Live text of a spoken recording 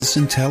is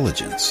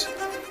intelligence.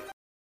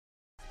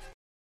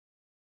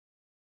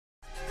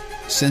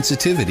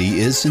 Sensitivity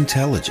is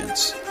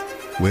intelligence.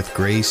 With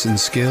grace and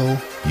skill,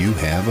 you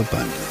have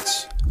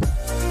abundance.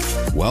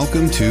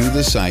 Welcome to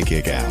the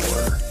Psychic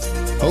Hour.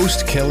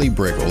 Host Kelly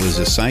Brickle is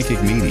a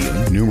psychic medium,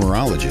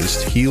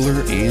 numerologist,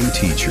 healer, and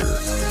teacher.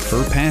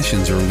 Her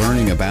passions are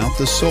learning about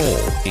the soul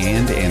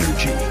and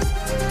energy.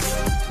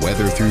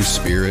 Whether through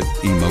spirit,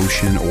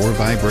 emotion, or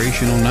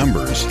vibrational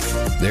numbers,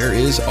 there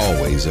is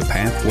always a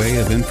pathway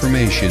of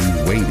information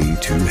waiting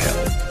to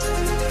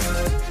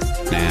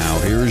help. Now,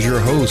 here's your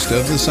host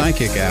of the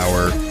Psychic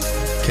Hour,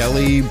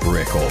 Kelly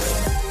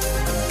Brickle.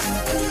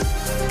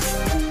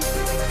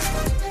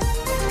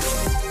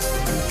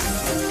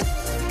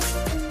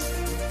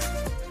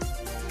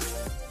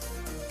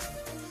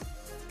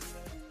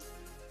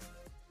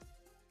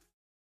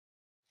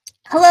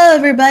 Hello,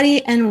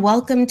 everybody, and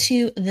welcome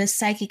to the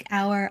Psychic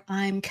Hour.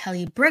 I'm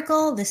Kelly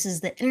Brickle. This is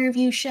the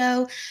interview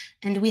show,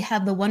 and we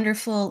have the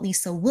wonderful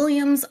Lisa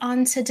Williams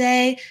on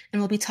today,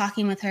 and we'll be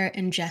talking with her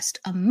in just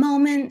a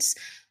moment.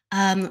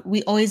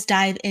 We always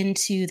dive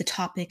into the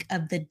topic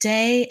of the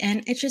day,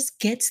 and it just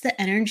gets the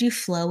energy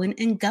flowing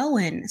and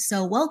going.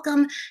 So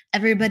welcome,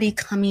 everybody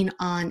coming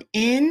on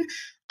in.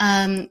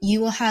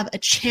 You will have a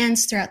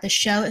chance throughout the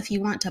show if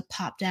you want to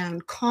pop down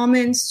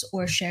comments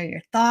or share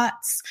your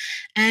thoughts.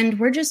 And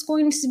we're just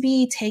going to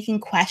be taking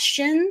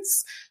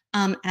questions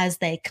as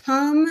they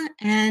come,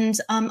 and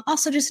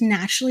also just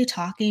naturally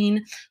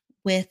talking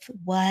with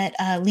what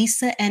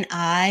Lisa and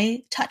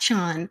I touch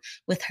on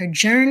with her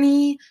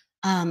journey,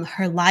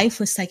 her life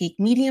with psychic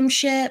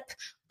mediumship,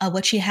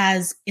 what she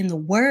has in the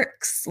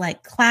works,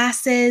 like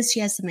classes. She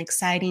has some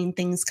exciting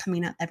things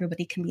coming up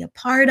everybody can be a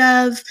part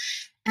of.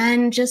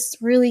 And just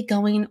really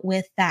going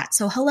with that.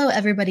 So hello,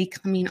 everybody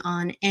coming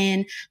on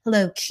in.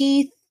 Hello,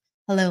 Keith.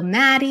 Hello,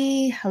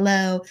 Maddie.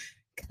 Hello,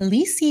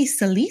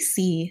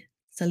 Salisi.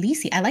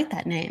 I like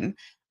that name.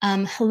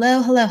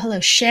 Hello,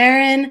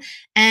 Sharon.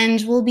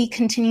 And we'll be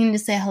continuing to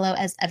say hello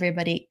as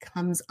everybody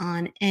comes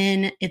on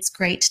in. It's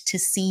great to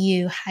see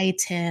you. Hi,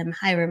 Tim.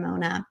 Hi,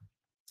 Ramona.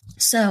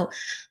 So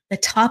the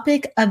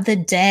topic of the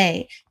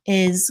day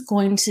is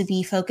going to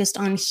be focused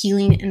on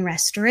healing and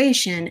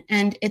restoration.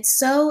 And it's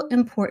so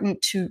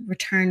important to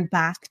return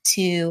back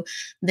to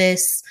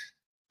this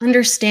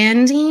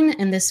understanding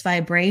and this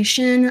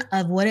vibration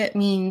of what it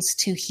means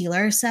to heal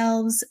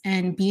ourselves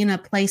and be in a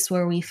place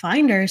where we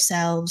find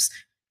ourselves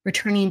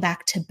returning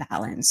back to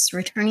balance,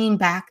 returning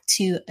back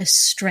to a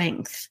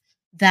strength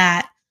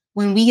that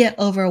when we get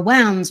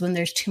overwhelmed, when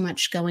there's too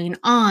much going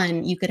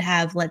on, you could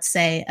have, let's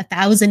say,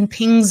 1,000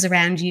 pings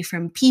around you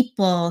from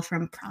people,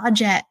 from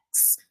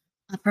projects,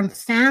 from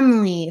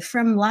family,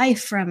 from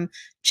life, from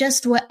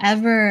just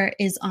whatever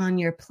is on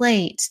your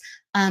plate.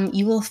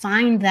 You will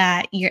find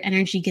that your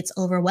energy gets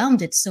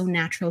overwhelmed. It's so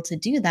natural to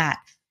do that.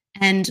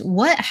 And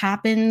what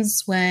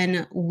happens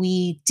when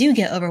we do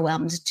get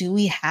overwhelmed? Do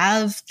we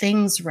have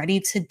things ready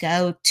to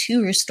go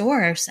to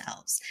restore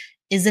ourselves?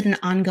 Is it an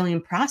ongoing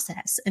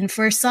process? And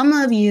for some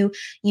of you,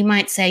 you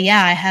might say,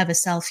 yeah, I have a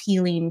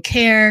self-healing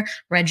care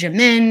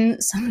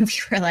regimen. Some of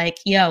you are like,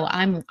 yo,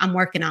 I'm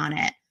working on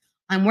it.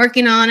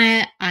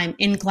 I'm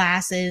in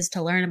classes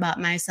to learn about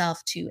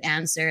myself to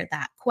answer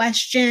that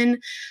question.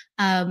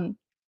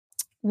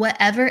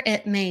 Whatever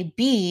it may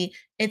be,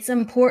 it's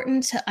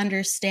important to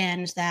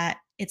understand that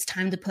it's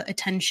time to put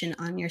attention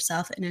on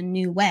yourself in a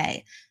new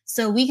way.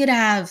 So we could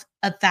have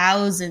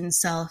 1,000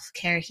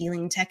 self-care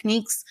healing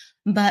techniques,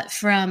 but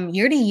from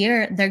year to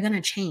year, they're going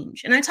to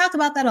change. And I talk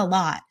about that a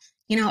lot.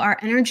 You know, our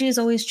energy is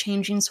always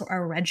changing, so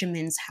our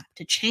regimens have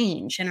to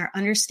change and our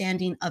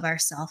understanding of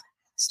ourselves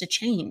has to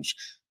change.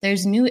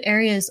 There's new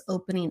areas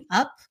opening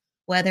up,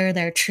 whether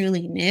they're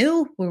truly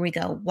new, where we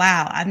go,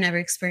 wow, I've never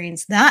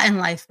experienced that in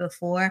life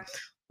before,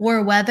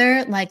 or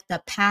whether like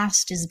the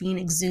past is being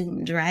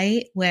exhumed,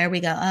 right? Where we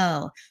go,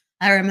 oh,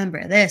 I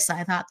remember this.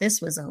 I thought this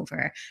was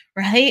over,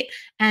 right?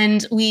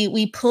 And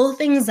we pull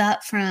things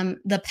up from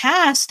the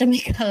past and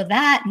we go,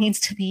 that needs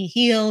to be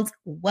healed.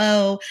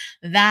 Whoa,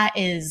 that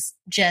is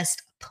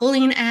just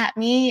pulling at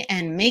me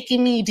and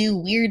making me do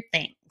weird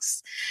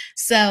things.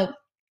 So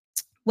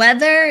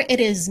whether it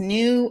is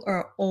new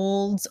or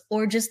old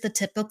or just the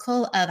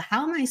typical of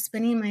how am I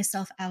spinning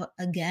myself out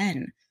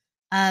again,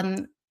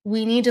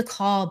 we need to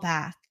call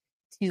back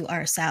to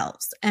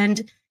ourselves.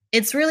 And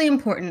it's really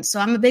important. So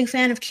I'm a big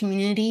fan of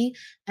community,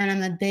 and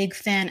I'm a big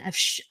fan of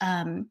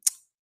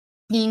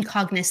being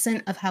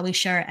cognizant of how we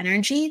share our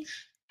energy.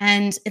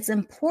 And it's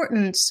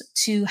important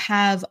to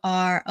have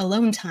our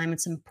alone time.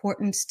 It's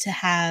important to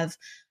have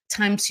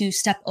time to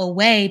step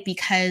away,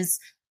 because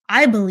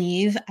I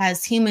believe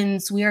as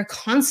humans, we are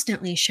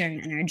constantly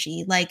sharing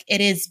energy. Like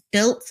it is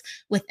built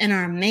within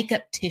our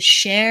makeup to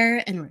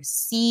share and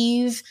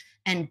receive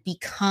and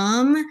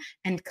become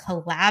and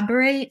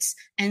collaborate.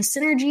 And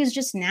synergy is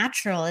just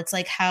natural. It's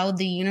like how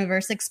the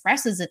universe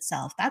expresses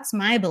itself. That's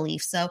my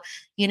belief. So,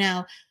 you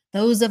know,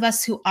 those of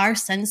us who are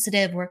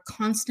sensitive, we're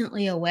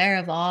constantly aware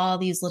of all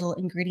these little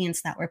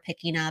ingredients that we're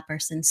picking up, or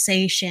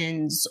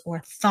sensations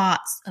or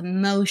thoughts,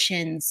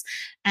 emotions.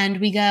 And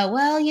we go,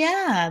 well,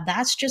 yeah,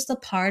 that's just a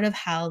part of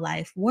how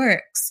life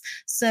works.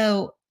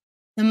 So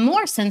the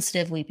more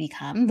sensitive we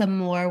become, the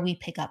more we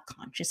pick up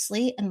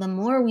consciously, and the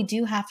more we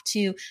do have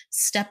to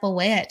step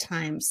away at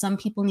times. Some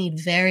people need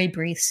very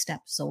brief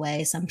steps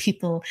away. Some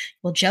people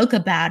will joke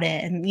about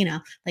it and,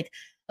 like,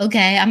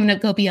 okay, I'm going to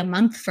go be a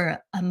monk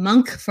for a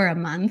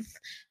month.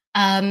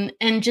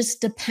 And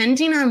just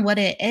depending on what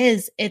it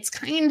is, it's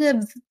kind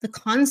of the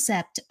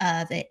concept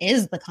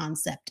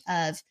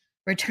of,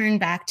 return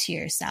back to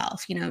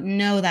yourself,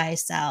 know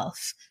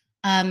thyself,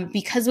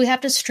 because we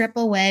have to strip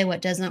away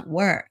what doesn't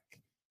work.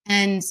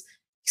 And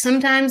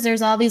sometimes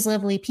there's all these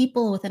lovely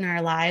people within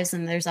our lives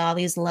and there's all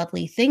these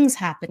lovely things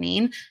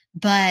happening,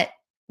 but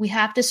we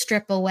have to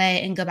strip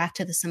away and go back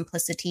to the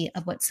simplicity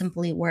of what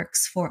simply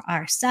works for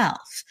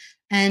ourselves.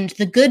 And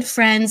the good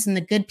friends and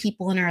the good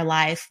people in our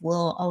life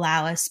will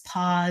allow us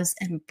pause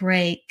and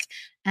break.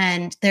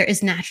 And there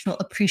is natural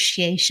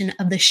appreciation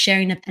of the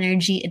sharing of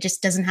energy. It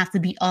just doesn't have to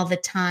be all the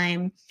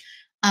time.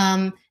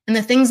 And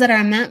the things that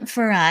are meant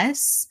for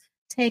us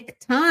take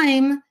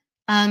time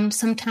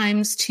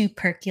sometimes to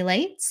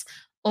percolate,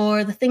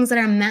 or the things that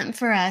are meant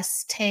for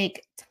us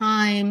take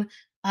time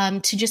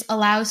to just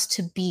allow us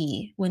to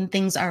be when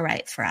things are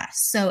right for us.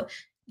 So,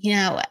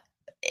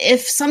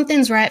 if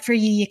something's right for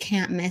you, you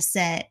can't miss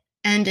it.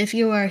 And if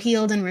you are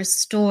healed and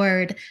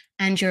restored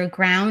and you're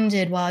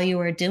grounded while you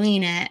are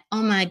doing it,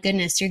 oh my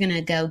goodness, you're going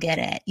to go get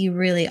it. You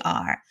really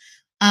are.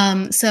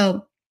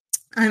 So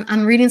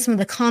I'm reading some of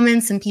the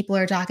comments and people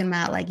are talking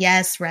about like,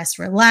 yes, rest,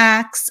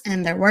 relax,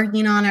 and they're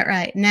working on it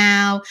right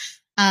now.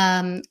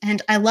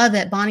 And I love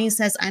it. Bonnie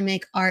says, I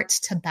make art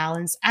to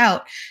balance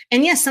out.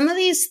 And yes, some of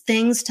these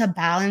things to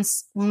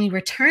balance, when we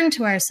return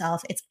to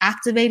ourselves, it's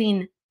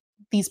activating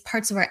these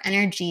parts of our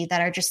energy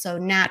that are just so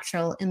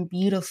natural and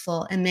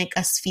beautiful and make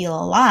us feel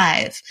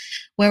alive,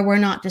 where we're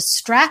not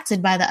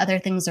distracted by the other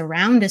things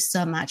around us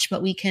so much,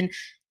 but we can,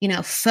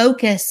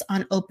 focus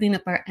on opening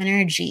up our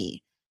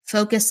energy,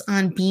 focus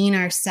on being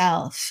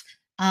ourselves,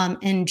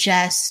 and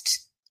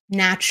just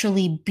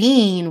naturally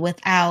being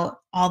without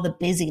all the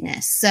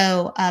busyness.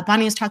 So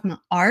Bonnie was talking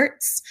about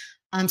arts.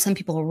 Some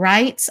people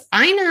write.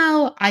 I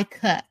know I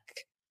cook.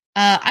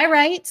 I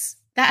write.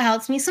 That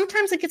helps me.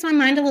 Sometimes it gets my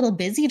mind a little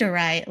busy to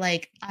write.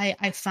 Like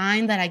I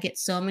find that I get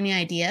so many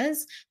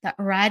ideas that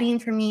writing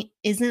for me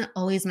isn't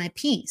always my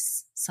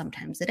piece.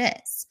 Sometimes it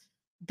is.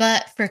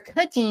 But for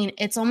cooking,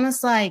 it's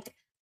almost like,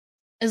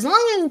 as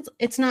long as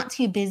it's not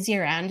too busy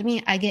around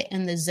me, I get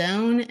in the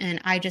zone and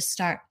I just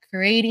start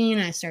creating.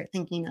 I start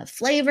thinking of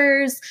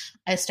flavors.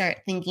 I start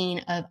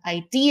thinking of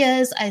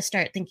ideas. I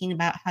start thinking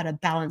about how to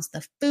balance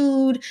the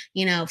food,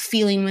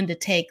 feeling when to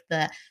take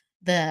the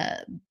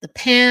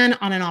pan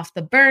on and off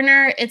the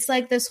burner. It's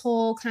like this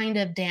whole kind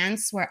of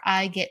dance where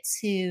I get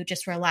to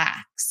just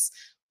relax.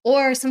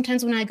 Or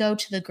sometimes when I go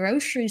to the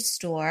grocery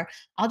store,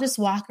 I'll just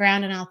walk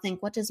around and I'll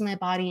think, what does my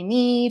body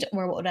need?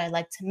 Or what would I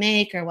like to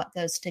make? Or what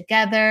goes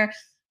together?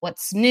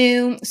 What's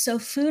new? So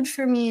food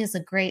for me is a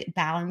great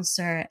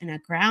balancer and a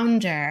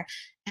grounder.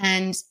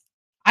 And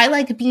I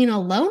like being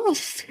alone with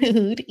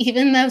food,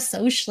 even though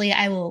socially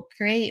I will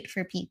create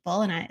for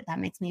people. And that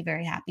makes me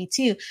very happy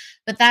too.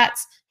 But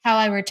that's how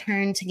I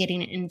return to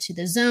getting into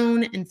the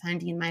zone and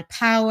finding my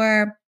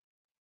power.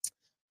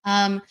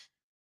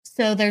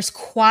 So there's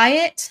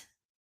quiet,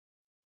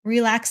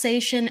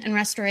 relaxation, and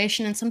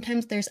restoration. And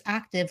sometimes there's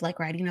active, like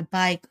riding a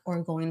bike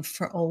or going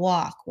for a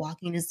walk.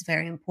 Walking is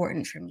very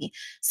important for me.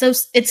 So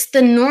it's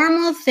the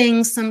normal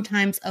things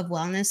sometimes of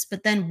wellness,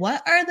 but then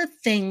what are the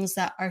things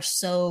that are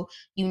so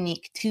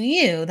unique to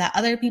you that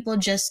other people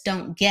just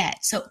don't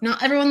get? So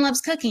not everyone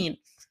loves cooking.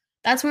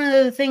 That's one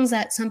of the things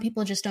that some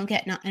people just don't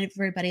get. Not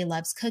everybody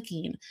loves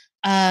cooking.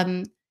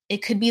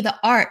 It could be the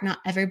art. Not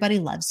everybody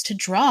loves to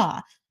draw.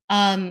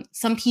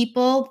 Some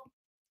people,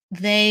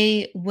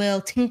 they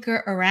will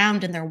tinker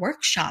around in their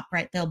workshop,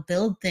 right? They'll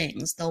build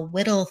things, they'll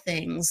whittle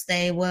things,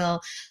 they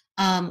will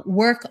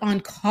work on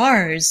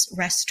cars,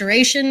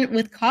 restoration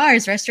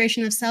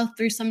of self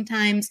through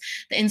sometimes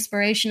the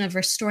inspiration of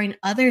restoring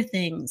other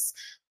things.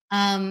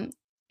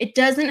 It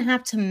doesn't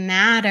have to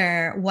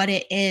matter what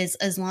it is,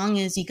 as long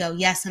as you go,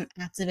 yes, I'm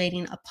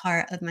activating a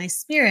part of my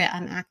spirit.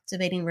 I'm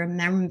activating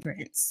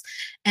remembrance.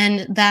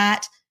 And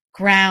that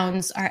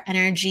grounds our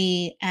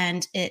energy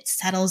and it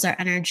settles our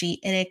energy.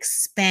 It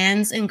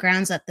expands and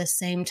grounds at the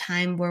same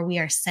time, where we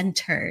are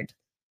centered.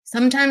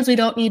 Sometimes we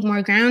don't need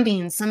more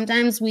grounding.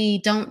 Sometimes we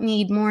don't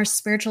need more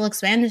spiritual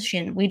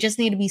expansion. We just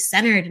need to be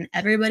centered, and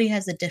everybody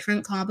has a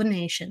different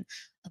combination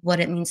of what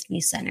it means to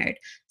be centered.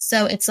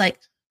 So it's like,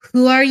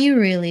 who are you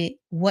really?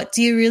 What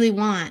do you really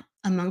want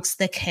amongst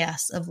the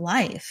chaos of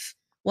life?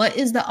 What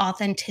is the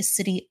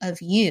authenticity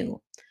of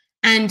you?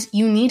 And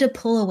you need to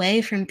pull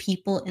away from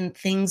people and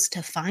things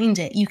to find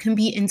it. You can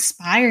be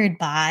inspired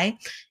by,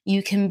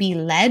 you can be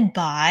led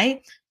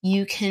by,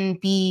 you can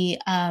be,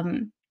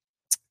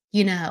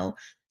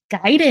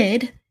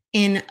 guided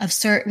in a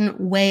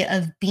certain way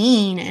of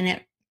being. And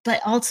it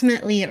But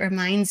ultimately, it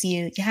reminds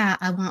you, yeah,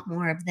 I want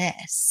more of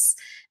this.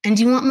 And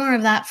you want more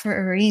of that for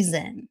a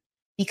reason,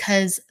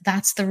 because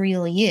that's the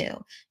real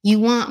you. You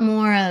want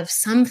more of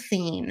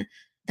something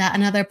that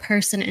another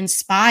person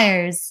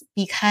inspires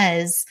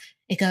because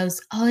it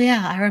goes, oh,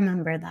 yeah, I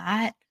remember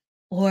that.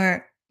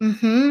 Or,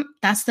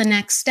 that's the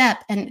next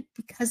step. And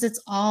because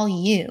it's all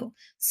you.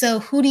 So,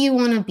 who do you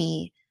want to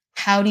be?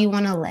 How do you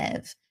want to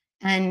live?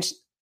 And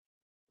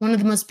one of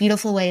the most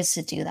beautiful ways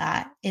to do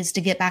that is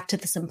to get back to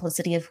the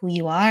simplicity of who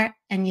you are,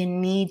 and you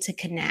need to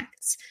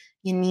connect.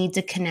 You need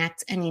to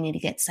connect and you need to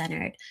get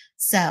centered.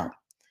 So,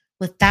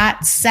 with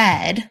that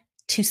said,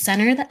 to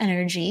center the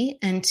energy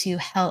and to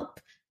help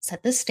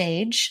set the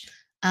stage,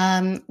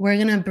 we're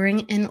going to bring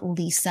in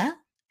Lisa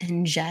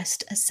in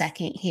just a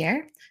second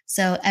here.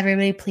 So,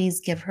 everybody,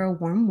 please give her a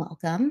warm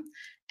welcome.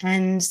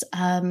 And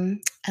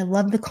I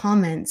love the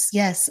comments.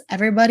 Yes,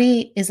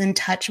 everybody is in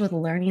touch with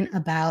learning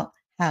about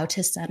how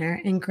to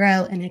center and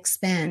grow and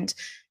expand.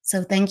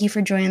 So thank you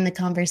for joining the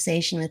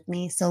conversation with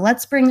me. So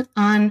let's bring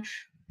on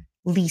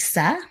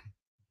Lisa. I'm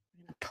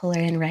going to pull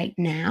her in right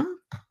now.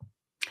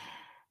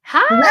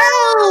 Hi.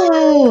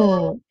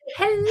 Hello.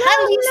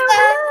 Hi,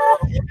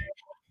 Lisa.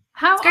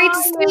 How it's great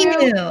to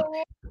see you.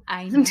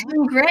 I'm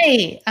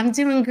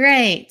doing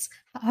great.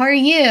 How are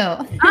you?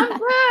 I'm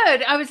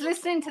good. I was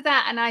listening to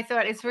that and I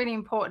thought it's really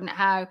important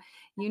how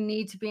you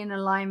need to be in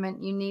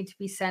alignment. You need to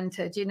be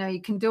centered. You know,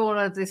 you can do all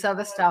of this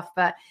other stuff,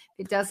 but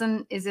it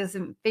doesn't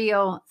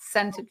feel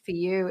centered for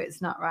you.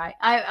 It's not right.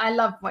 I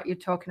love what you're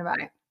talking about.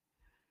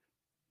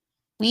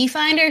 We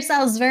find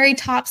ourselves very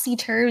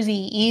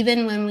topsy-turvy,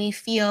 even when we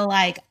feel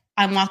like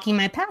I'm walking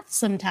my path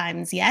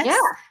sometimes. Yes.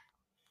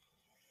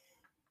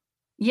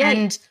 Yeah.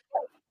 And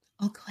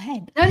go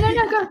ahead.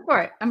 No, go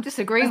for it. I'm just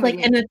agreeing with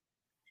you.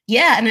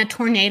 And a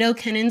tornado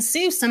can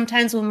ensue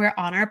sometimes when we're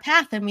on our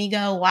path and we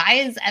go, why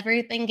is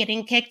everything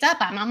getting kicked up?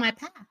 I'm on my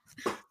path.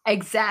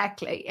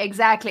 Exactly.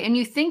 And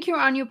you think you're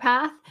on your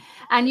path.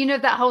 And you know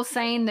that whole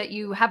saying that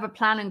you have a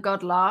plan and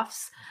God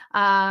laughs.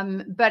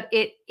 But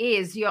it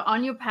is, you're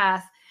on your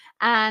path.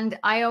 And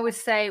I always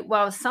say,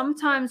 well,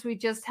 sometimes we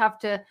just have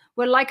to,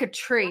 we're like a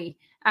tree.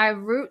 Our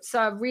roots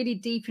are really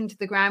deep into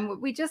the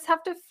ground. We just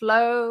have to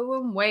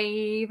flow and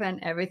wave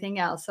and everything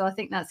else. So I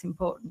think that's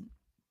important.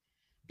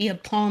 Be a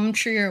palm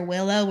tree or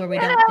willow where we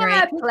don't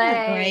break.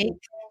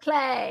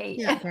 Play.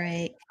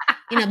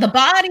 You know, the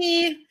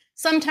body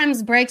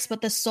sometimes breaks,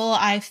 but the soul,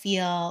 I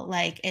feel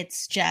like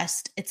it's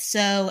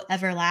so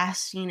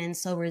everlasting and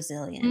so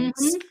resilient.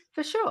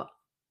 For sure.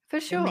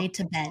 They're made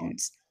to bend.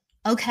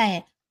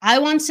 Okay. I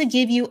want to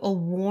give you a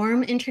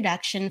warm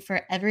introduction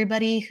for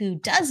everybody who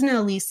does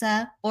know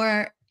Lisa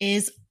or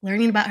is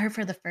learning about her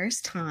for the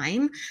first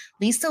time.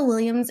 Lisa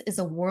Williams is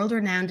a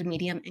world-renowned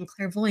medium and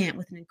clairvoyant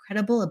with an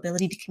incredible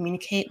ability to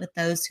communicate with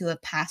those who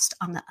have passed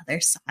on the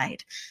other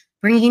side,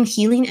 bringing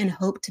healing and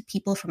hope to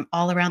people from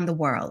all around the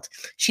world.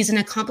 She's an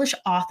accomplished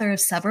author of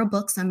several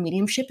books on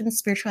mediumship and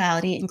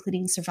spirituality,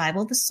 including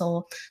Survival of the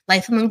Soul,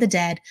 Life Among the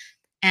Dead,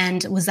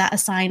 and Was That a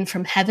Sign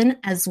from Heaven,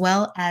 as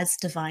well as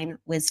Divine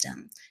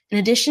Wisdom. In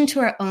addition to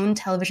her own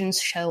television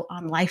show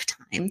on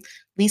Lifetime,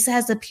 Lisa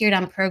has appeared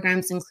on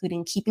programs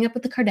including Keeping Up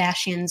with the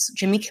Kardashians,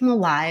 Jimmy Kimmel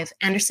Live,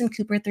 Anderson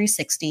Cooper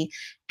 360,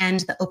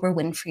 and The Oprah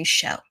Winfrey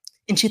Show.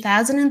 In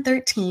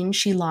 2013,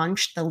 she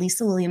launched the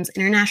Lisa Williams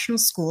International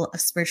School of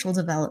Spiritual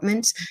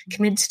Development,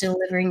 committed to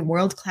delivering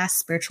world-class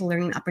spiritual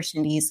learning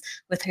opportunities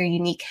with her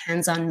unique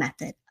hands-on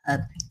method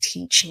of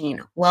teaching.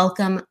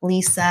 Welcome,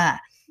 Lisa.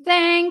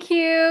 Thank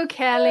you,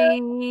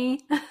 Kelly.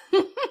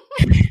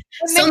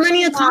 So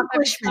many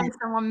accomplishments.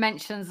 Someone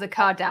mentions the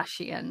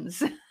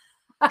Kardashians.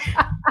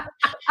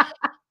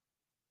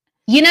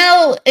 You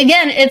know,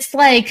 again, it's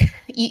like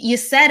you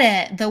said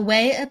it, the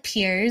way it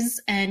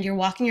appears and you're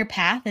walking your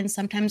path. And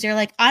sometimes you're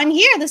like, I'm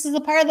here. This is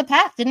a part of the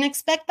path. Didn't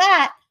expect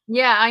that.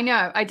 Yeah, I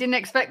know. I didn't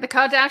expect the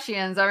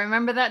Kardashians. I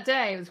remember that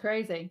day. It was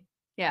crazy.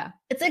 Yeah.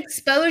 It's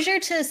exposure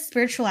to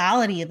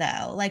spirituality,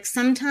 though. Like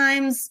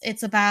sometimes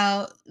it's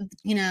about,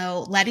 you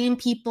know, letting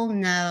people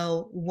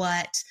know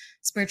what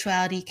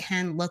spirituality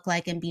can look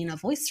like and being a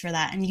voice for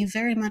that. And you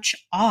very much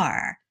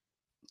are.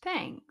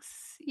 Thanks.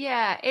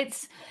 Yeah,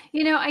 it's,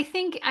 you know, I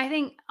think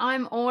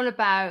I'm all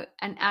about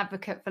an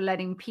advocate for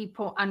letting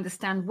people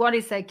understand what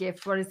is their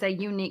gift, what is their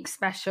unique,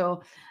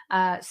 special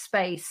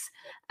space.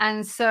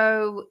 And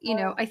so, you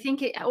know, I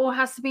think it all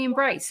has to be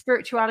embraced.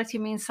 Spirituality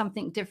means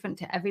something different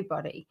to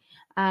everybody.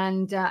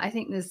 And I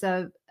think there's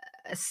a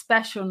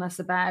specialness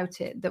about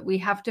it that we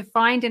have to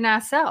find in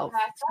ourselves.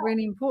 It's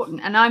really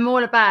important. And I'm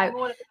all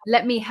about,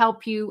 let me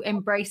help you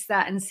embrace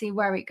that and see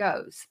where it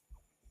goes.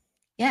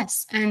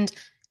 Yes. And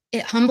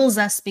it humbles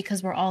us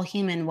because we're all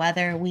human,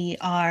 whether we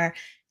are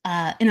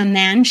in a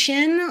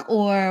mansion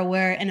or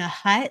we're in a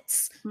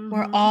hut.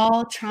 We're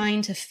all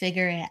trying to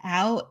figure it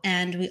out.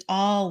 And we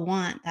all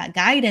want that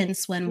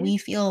guidance when we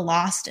feel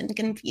lost and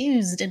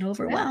confused and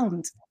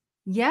overwhelmed.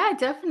 Yeah,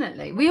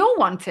 definitely. We all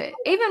want it.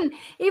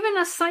 Even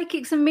as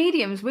psychics and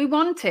mediums, we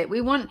want it. We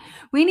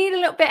need a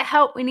little bit of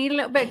help. We need a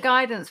little bit of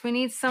guidance. We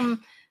need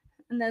some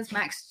And there's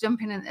Max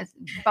jumping and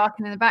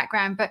barking in the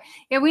background. But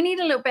yeah, we need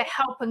a little bit of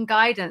help and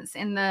guidance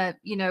in the,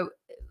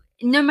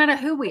 no matter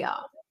who we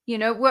are,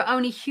 we're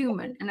only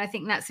human. And I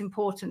think that's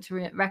important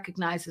to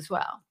recognize as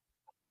well.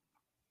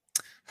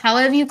 How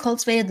have you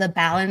cultivated the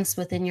balance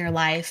within your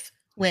life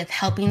with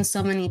helping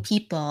so many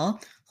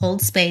people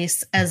hold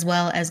space, as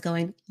well as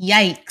going,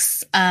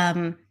 yikes,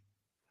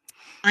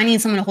 I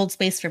need someone to hold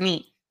space for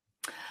me?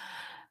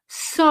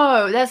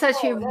 So that's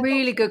actually a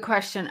really good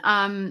question.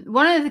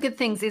 One of the good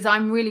things is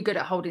I'm really good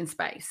at holding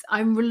space.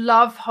 I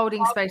love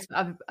holding space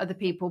for other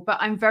people, but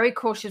I'm very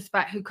cautious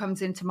about who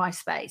comes into my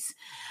space.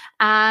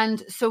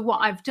 And so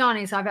what I've done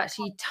is I've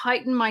actually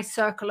tightened my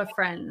circle of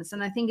friends.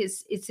 And I think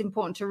it's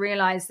important to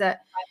realize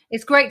that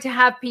it's great to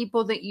have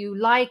people that you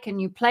like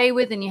and you play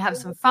with and you have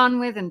some fun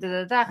with and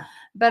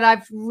but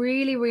I've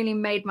really, really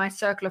made my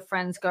circle of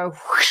friends go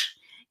whoosh,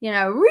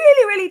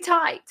 really, really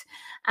tight.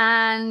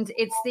 And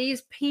it's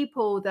these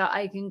people that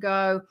I can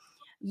go,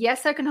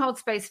 yes, I can hold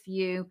space for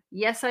you.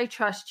 Yes, I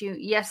trust you.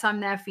 Yes, I'm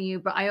there for you.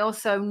 But I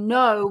also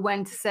know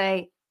when to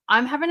say,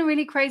 I'm having a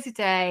really crazy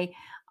day.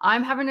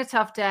 I'm having a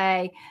tough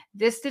day.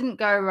 This didn't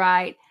go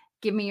right.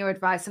 Give me your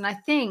advice. And I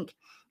think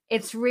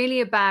it's really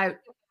about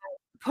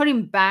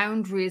putting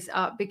boundaries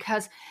up,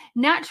 because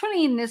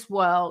naturally in this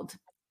world,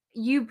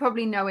 you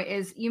probably know it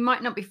is, you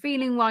might not be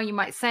feeling well, you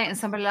might say it and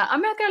somebody like,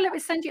 I'm not going to let me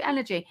send you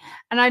energy.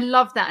 And I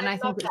love that. And I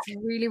think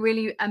it's really,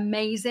 really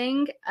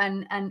amazing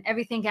and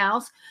everything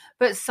else.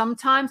 But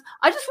sometimes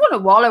I just want to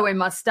wallow in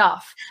my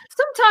stuff.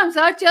 Sometimes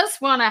I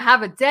just want to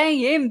have a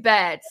day in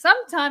bed.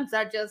 Sometimes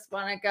I just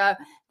want to go,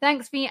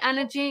 thanks for your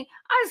energy.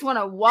 I just want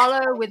to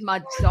wallow with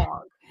my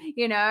dog,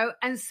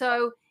 And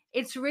so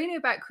it's really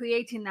about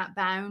creating that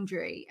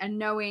boundary and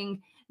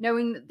knowing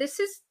that this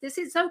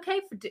is okay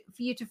for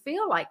you to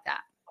feel like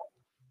that.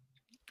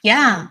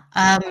 Yeah.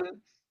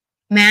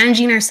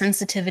 Managing our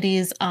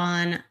sensitivities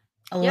on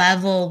a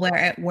level where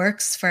it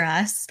works for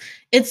us.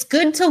 It's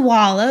good to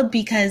wallow,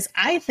 because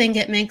I think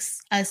it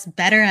makes us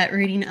better at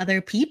reading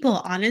other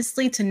people.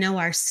 Honestly, to know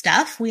our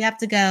stuff, we have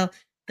to go,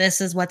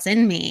 this is what's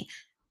in me.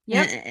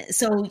 Yep.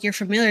 So you're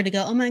familiar to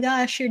go, oh my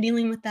gosh, you're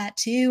dealing with that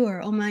too,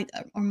 or oh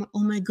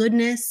my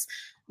goodness.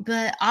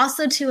 But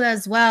also too,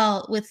 as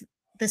well, with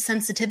the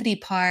sensitivity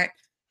part,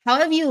 how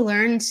have you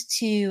learned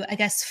to, I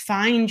guess,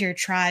 find your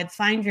tribe,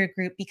 find your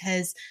group?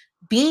 Because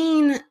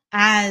being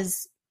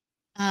as,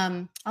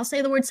 I'll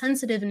say the word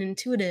sensitive and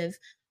intuitive,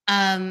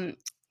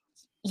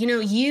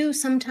 you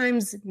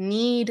sometimes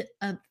need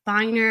a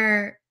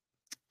finer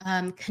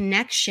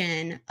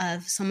connection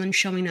of someone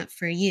showing up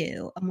for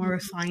you, a more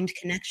refined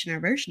connection or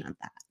version of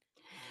that.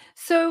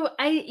 So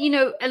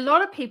a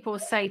lot of people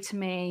say to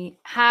me,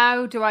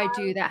 how do I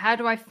do that? How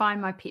do I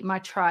find my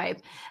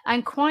tribe?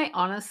 And quite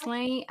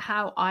honestly,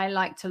 how I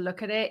like to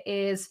look at it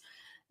is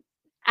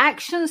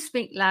actions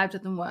speak louder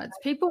than words.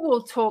 People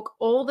will talk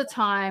all the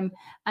time,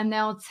 and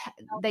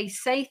they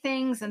say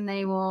things, and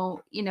they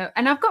will,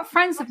 and I've got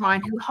friends of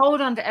mine who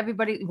hold on to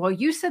everybody. Well,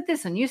 you said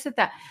this and you said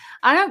that.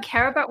 I don't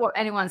care about what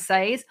anyone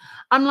says.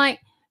 I'm like,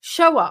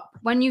 show up.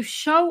 When you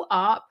show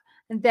up,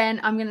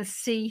 then I'm going to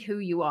see who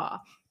you are.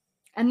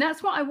 And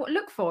that's what I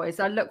look for, is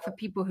I look for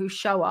people who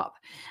show up.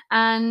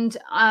 And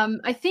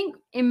I think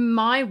in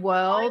my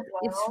world,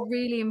 it's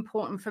really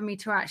important for me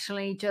to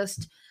actually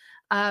just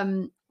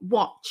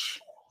watch.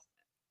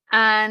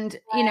 And,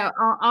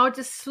 I'll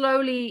just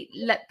slowly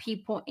let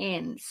people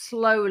in,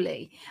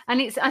 slowly.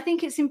 And I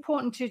think it's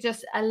important to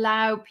just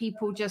allow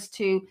people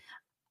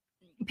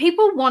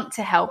people want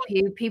to help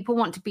you. People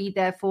want to be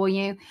there for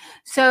you.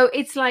 So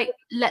it's like,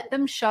 let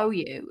them show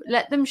you.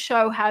 Let them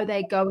show how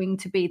they're going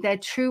to be, their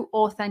true,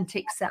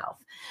 authentic self.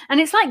 And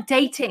it's like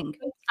dating.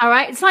 All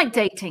right. It's like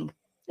dating.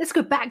 Let's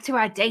go back to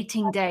our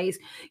dating days.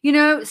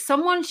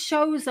 Someone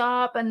shows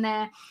up and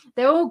they're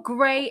all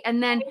great.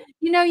 And then,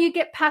 you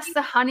get past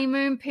the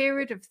honeymoon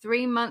period of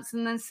 3 months,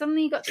 and then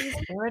suddenly you got these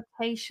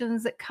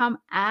irritations that come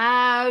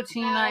out,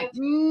 and you're like,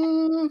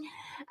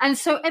 And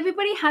so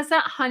everybody has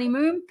that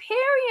honeymoon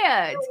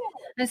period.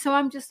 And so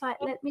I'm just like,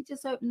 let me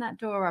just open that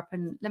door up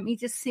and let me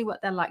just see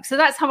what they're like. So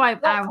that's how I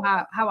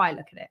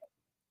look at it.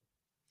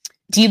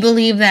 Do you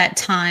believe that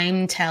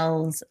time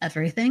tells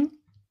everything?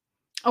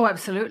 Oh,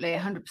 absolutely.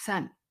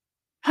 100%.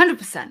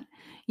 100%.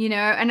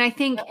 And I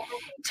think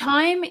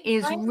time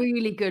is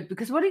really good,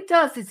 because what it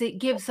does is it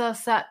gives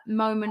us that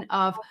moment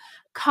of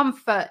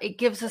comfort. It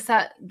gives us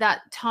that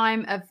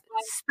time of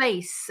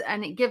space,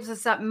 and it gives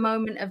us that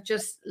moment of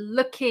just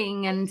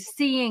looking and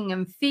seeing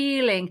and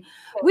feeling.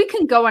 We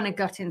can go on a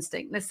gut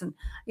instinct. Listen,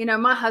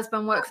 my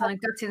husband works on a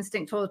gut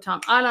instinct all the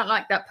time. I don't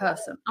like that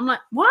person. I'm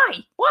like,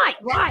 why?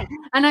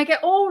 And I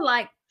get all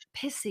like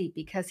pissy,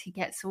 because he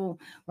gets all,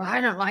 well, I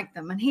don't like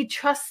them, and he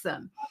trusts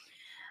them.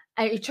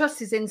 He trusts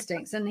his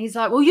instincts, and he's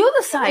like, well, you're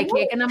the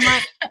psychic. And I'm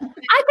like, I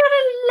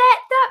gotta let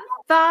that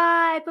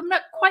vibe. I'm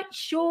not quite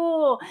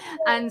sure.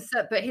 And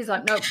so, but he's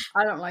like, nope,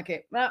 I don't like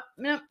it. No.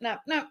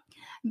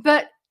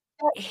 But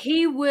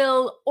he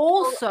will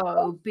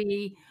also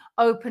be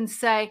open,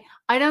 say,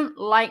 I don't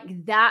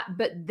like that,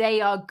 but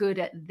they are good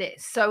at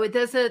this. So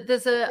there's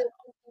a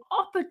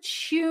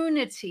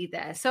opportunity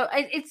there. So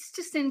it's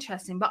just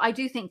interesting, but I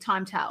do think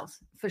time tells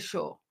for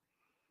sure.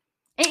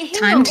 It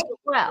heals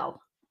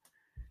well.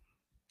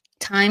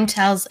 Time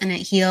tells and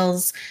it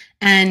heals.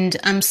 And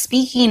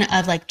speaking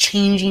of like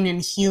changing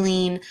and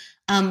healing,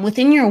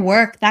 within your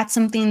work, that's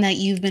something that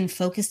you've been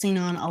focusing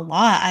on a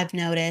lot. I've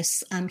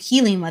noticed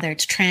healing, whether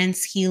it's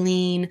trance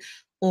healing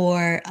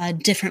or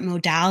different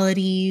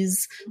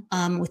modalities,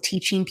 with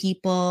teaching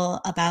people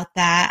about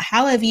that.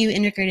 How have you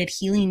integrated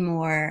healing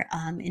more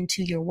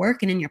into your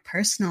work and in your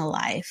personal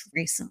life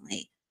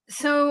recently?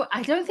 So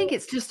I don't think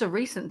it's just a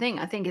recent thing.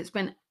 I think it's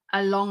been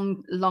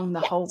along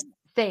the whole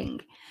thing,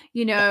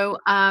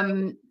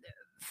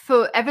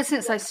 for ever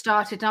since I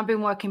started. I've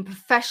been working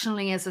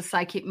professionally as a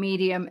psychic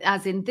medium,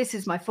 as in this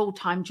is my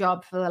full-time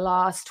job for the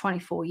last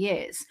 24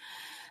 years.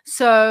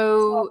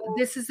 So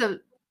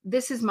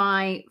this is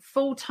my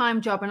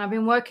full-time job, and I've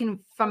been working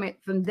from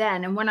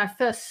then. And when I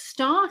first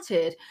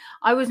started,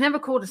 I was never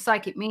called a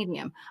psychic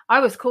medium. I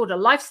was called a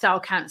lifestyle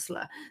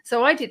counselor.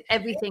 So I did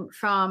everything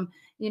from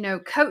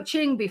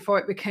coaching before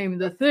it became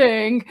the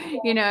thing,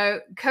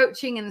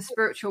 coaching in the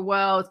spiritual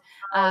world,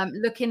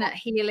 looking at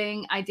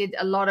healing. I did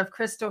a lot of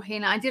crystal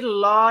healing. I did a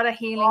lot of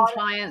healing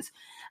clients.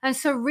 And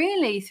so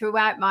really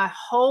throughout my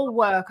whole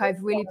work,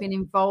 I've really been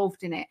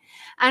involved in it.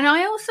 And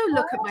I also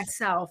look at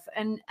myself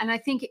and I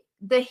think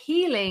the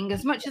healing,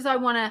 as much as I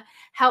want to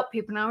help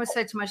people, and I always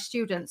say to my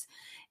students,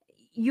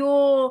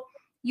 your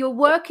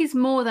work is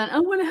more than, I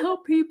want to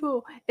help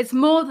people. It's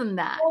more than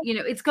that.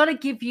 It's got to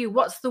give you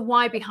what's the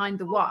why behind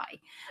the why.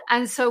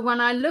 And so when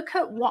I look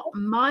at what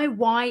my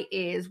why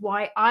is,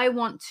 why I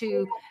want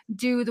to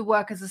do the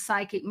work as a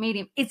psychic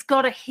medium, it's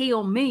got to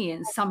heal me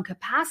in some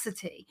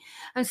capacity.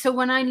 And so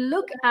when I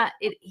look at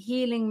it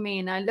healing me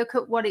and I look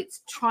at what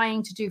it's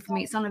trying to do for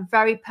me, it's on a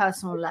very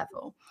personal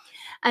level.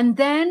 And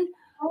then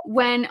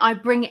when I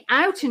bring it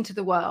out into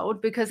the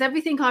world, because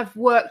everything I've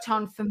worked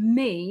on for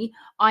me,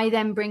 I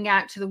then bring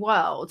out to the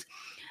world.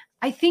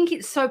 I think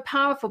it's so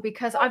powerful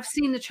because I've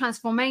seen the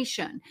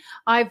transformation.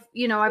 I've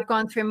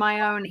gone through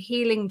my own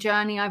healing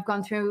journey. I've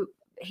gone through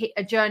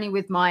a journey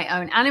with my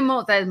own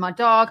animal. There's my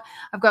dog.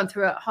 I've gone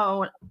through a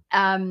whole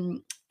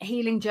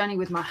healing journey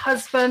with my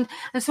husband.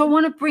 And so I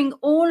want to bring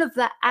all of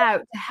that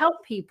out to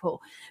help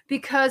people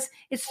because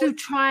it's through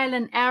trial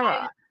and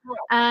error.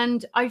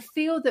 And I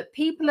feel that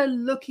people are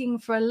looking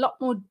for a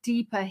lot more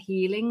deeper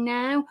healing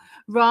now,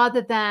 rather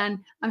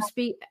than I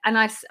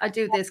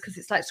do this because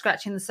it's like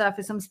scratching the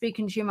surface. I'm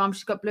speaking to your mom.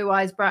 She's got blue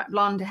eyes,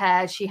 blonde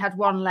hair. She had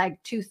one leg,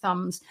 two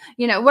thumbs,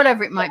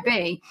 whatever it might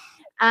be.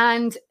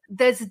 And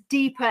there's a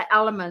deeper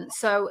element.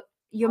 So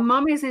your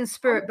mom is in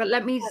spirit, but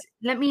let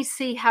me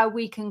see how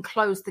we can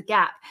close the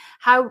gap.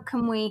 How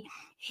can we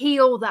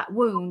heal that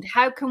wound?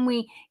 How can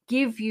we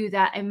give you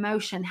that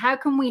emotion? How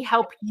can we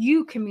help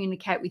you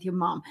communicate with your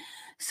mom?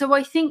 So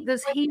I think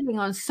there's healing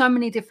on so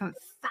many different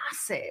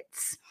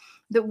facets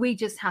that we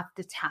just have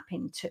to tap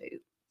into.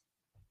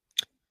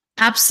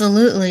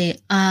 Absolutely.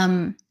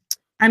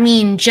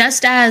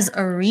 Just as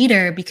a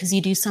reader, because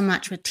you do so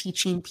much with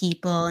teaching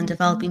people and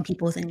developing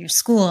people within your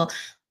school,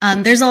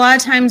 there's a lot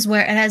of times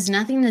where it has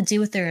nothing to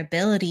do with their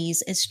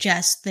abilities. It's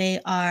just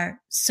they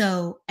are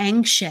so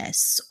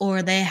anxious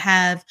or they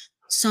have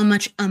so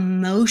much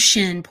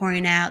emotion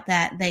pouring out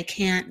that they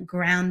can't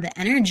ground the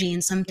energy.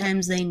 And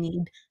sometimes they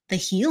need the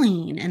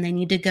healing and they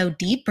need to go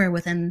deeper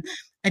within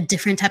a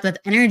different type of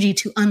energy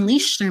to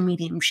unleash their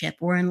mediumship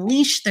or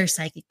unleash their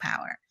psychic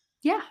power.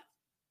 Yeah.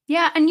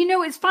 Yeah. And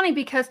it's funny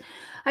because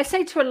I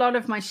say to a lot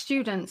of my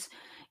students,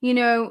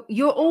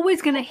 you're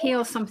always going to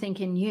heal something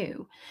in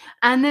you.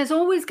 And there's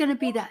always going to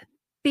be that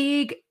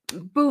big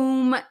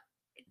boom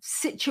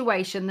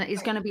situation that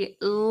is going to be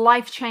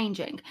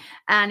life-changing.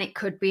 And it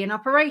could be an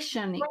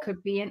operation, it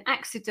could be an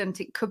accident,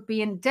 it could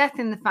be a death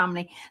in the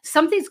family.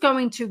 Something's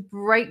going to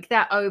break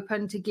that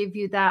open to give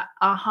you that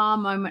aha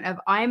moment of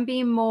I'm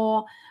being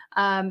more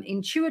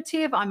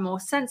intuitive, I'm more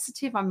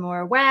sensitive, I'm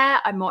more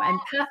aware, I'm more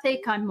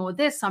empathic, I'm more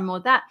this, I'm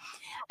more that.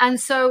 And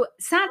so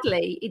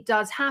sadly it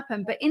does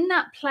happen, but in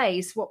that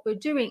place what we're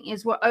doing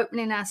is we're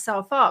opening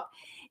ourselves up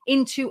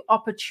into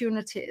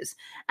opportunities.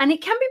 And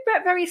it can be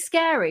very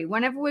scary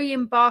whenever we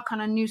embark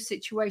on a new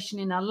situation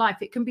in our life.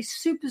 It can be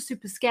super,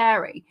 super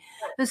scary.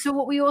 And so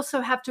what we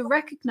also have to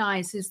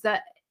recognize is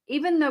that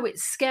even though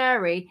it's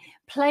scary,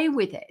 play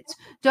with it.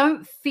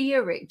 Don't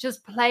fear it.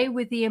 Just play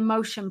with the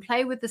emotion,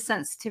 play with the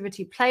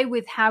sensitivity, play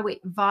with how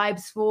it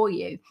vibes for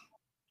you,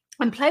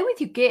 and play with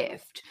your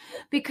gift,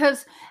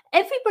 because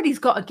everybody's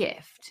got a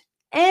gift.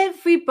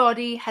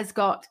 Everybody has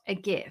got a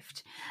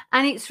gift.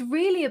 And it's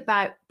really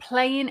about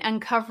playing,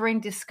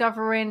 uncovering,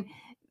 discovering,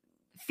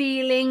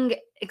 feeling,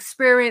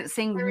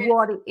 experiencing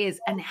what it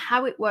is and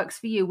how it works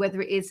for you,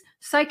 whether it is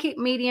psychic,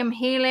 medium,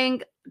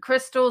 healing,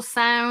 crystals,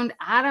 sound,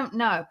 I don't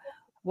know.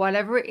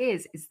 Whatever it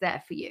is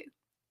there for you.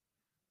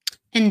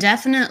 And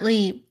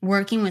definitely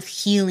working with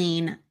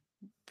healing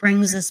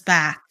brings us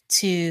back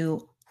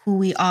to who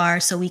we are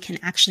so we can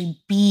actually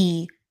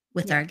be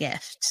with our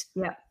gift.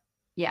 Yeah.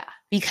 Yeah.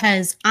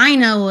 Because I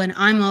know when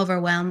I'm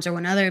overwhelmed or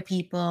when other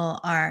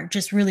people are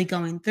just really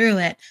going through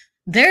it,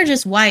 they're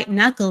just white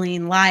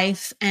knuckling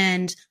life,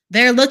 and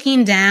they're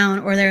looking down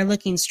or they're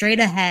looking straight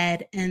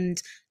ahead,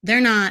 and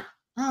they're not,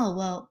 oh,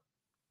 well,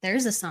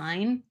 there's a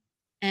sign,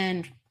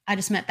 and I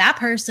just met that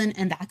person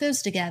and that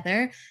goes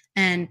together,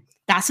 and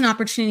that's an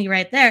opportunity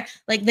right there.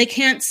 Like, they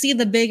can't see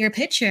the bigger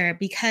picture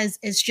because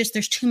it's just,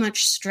 there's too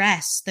much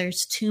stress.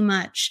 There's too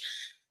much,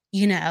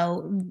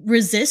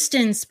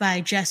 resistance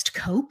by just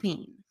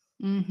coping.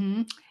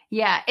 Mm-hmm.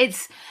 Yeah,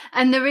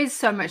 and there is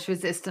so much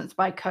resistance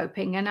by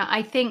coping. And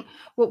I think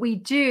what we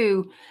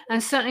do,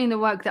 and certainly in the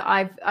work that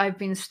I've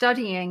been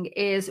studying,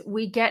 is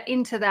we get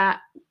into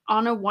that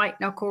on a white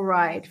knuckle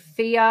ride,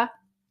 fear.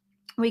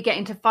 We get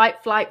into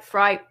fight, flight,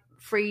 fright,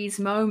 freeze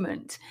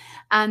moment,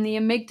 and the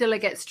amygdala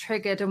gets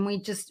triggered, and we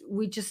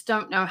just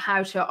don't know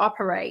how to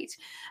operate.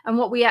 And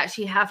what we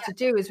actually have to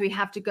do is we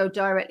have to go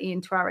directly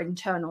into our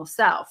internal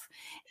self,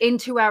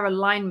 into our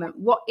alignment.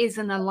 What is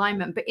an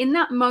alignment? But in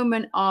that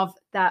moment of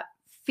that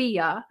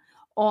fear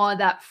or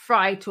that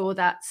fright or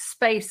that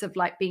space of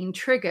like being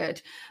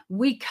triggered,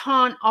 we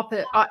can't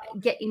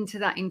get into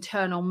that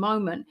internal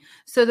moment.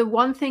 So the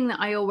one thing that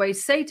I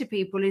always say to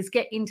people is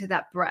get into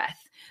that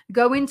breath,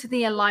 go into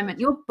the alignment.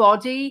 Your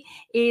body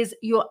is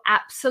your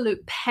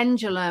absolute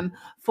pendulum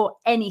for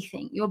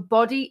anything. Your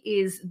body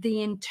is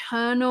the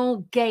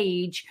internal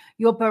gauge,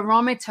 your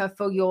barometer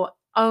for your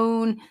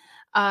own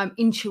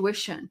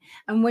intuition.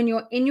 And when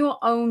you're in your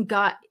own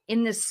gut,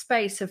 in this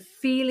space of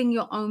feeling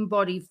your own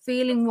body,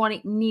 feeling what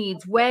it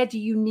needs, where do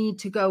you need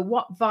to go?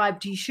 What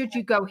vibe should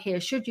you go here?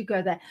 Should you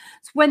go there?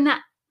 So when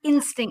that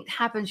instinct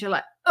happens, you're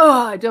like,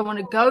 oh, I don't want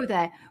to go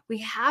there. We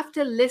have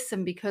to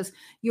listen, because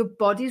your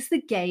body's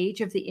the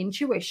gauge of the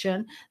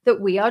intuition that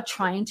we are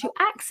trying to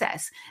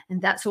access.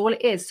 And that's all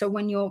it is. So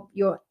when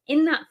you're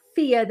in that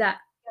fear, that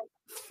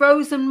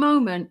frozen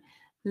moment,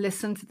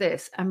 listen to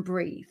this and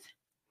breathe.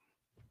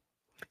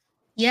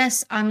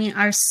 Yes, I mean,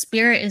 our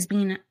spirit is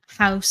being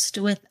housed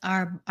with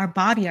our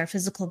body, our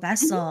physical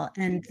vessel,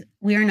 and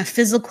we're in a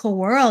physical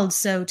world.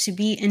 So to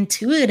be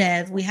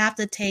intuitive, we have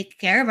to take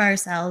care of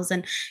ourselves.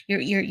 And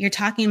you're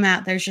talking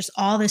about, there's just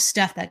all this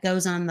stuff that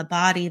goes on in the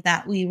body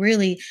that we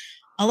really,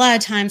 a lot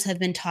of times, have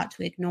been taught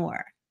to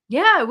ignore.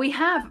 Yeah, we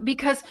have,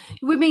 because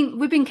we've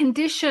been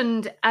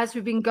conditioned as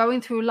we've been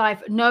going through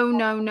life. No,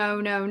 no,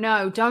 no, no,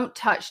 no. Don't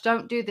touch.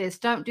 Don't do this.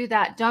 Don't do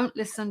that. Don't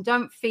listen.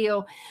 Don't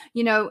feel.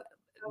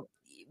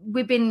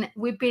 We've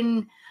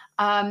been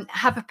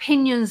have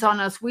opinions on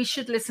us. We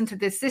should listen to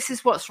this. This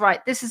is what's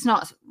right. This is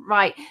not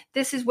right.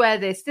 This is where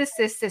this.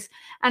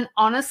 And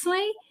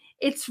honestly,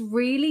 it's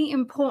really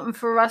important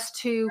for us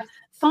to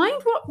find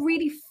what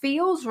really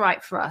feels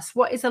right for us,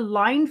 what is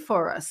aligned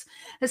for us,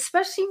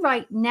 especially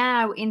right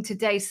now in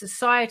today's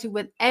society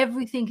when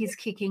everything is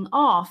kicking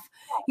off.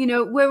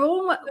 We're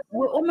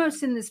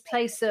almost in this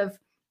place of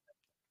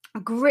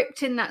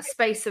gripped in that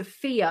space of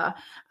fear,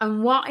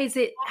 and what is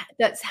it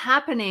that's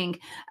happening?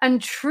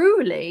 And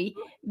truly,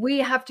 we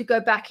have to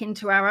go back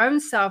into our own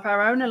self,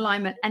 our own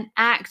alignment, and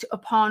act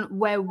upon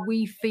where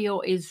we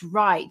feel is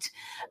right.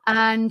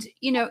 And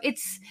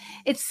it's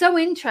so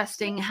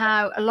interesting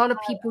how a lot of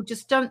people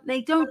just don't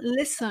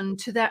listen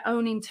to their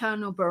own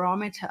internal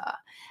barometer,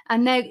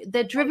 and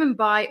they're driven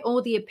by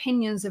all the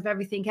opinions of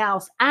everything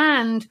else,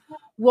 and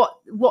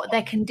what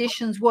their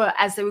conditions were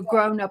as they were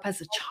grown up as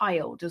a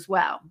child as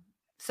well.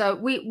 So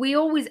we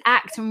always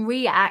act and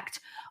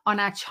react on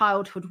our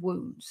childhood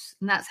wounds.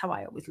 And that's how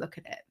I always look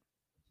at it.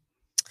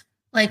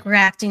 Like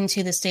reacting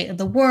to the state of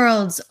the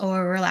world,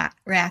 or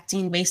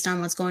reacting based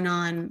on what's going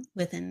on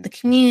within the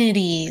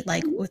community,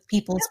 like with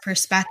people's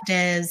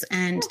perspectives,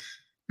 and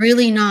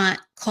really not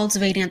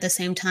cultivating at the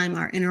same time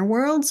our inner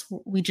worlds.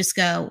 We just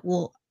go,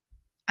 well,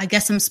 I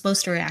guess I'm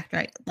supposed to react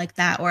right like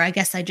that, or I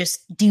guess I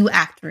just do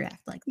react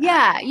like that.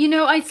 Yeah,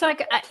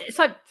 it's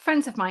like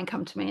friends of mine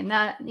come to me, and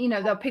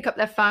they'll pick up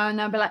their phone,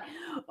 they'll be like,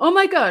 "Oh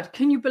my God,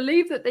 can you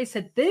believe that they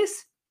said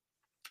this?"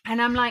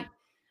 And I'm like,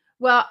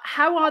 "Well,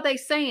 how are they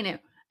saying it?"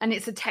 And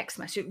it's a text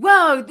message.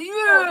 Whoa,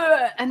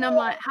 yeah. And I'm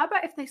like, "How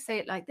about if they say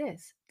it like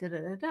this?" Da, da,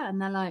 da, da.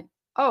 And they're like,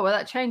 "Oh, well,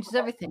 that changes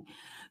everything."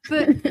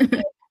 But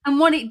and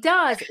what it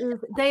does is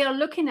they are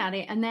looking at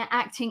it and they're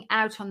acting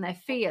out on their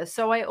fears.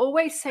 So I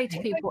always say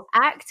to people,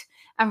 act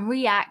and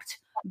react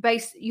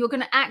you're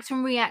going to act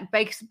and react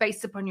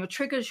based upon your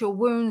triggers, your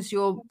wounds,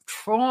 your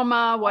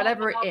trauma,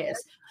 whatever it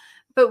is.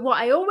 But what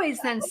I always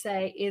then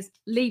say is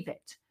leave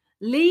it.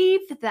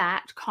 Leave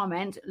that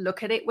comment.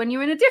 Look at it when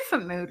you're in a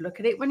different mood. Look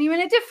at it when you're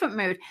in a different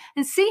mood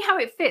and see how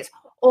it fits.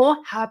 Or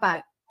how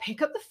about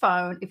pick up the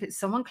phone if it's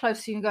someone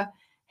close to you and go,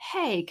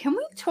 "Hey, can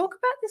we talk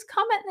about this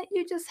comment that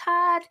you just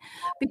had?"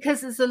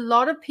 Because there's a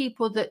lot of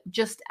people that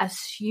just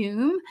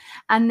assume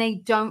and they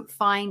don't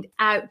find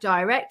out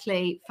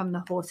directly from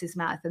the horse's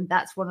mouth. And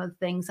that's one of the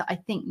things that I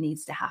think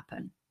needs to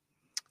happen.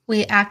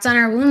 We act on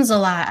our wounds a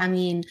lot. I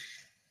mean,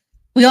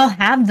 we all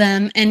have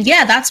them. And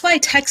yeah, that's why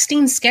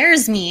texting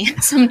scares me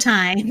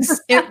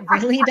sometimes. It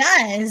really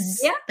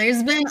does. Yeah.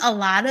 There's been a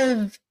lot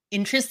of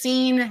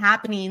interesting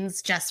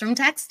happenings just from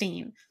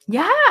texting.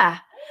 Yeah.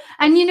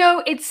 And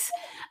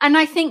and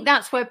I think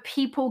that's where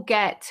people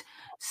get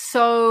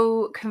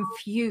so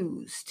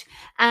confused,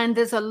 and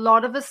there's a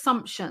lot of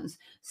assumptions.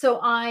 So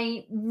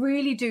I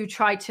really do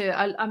try to,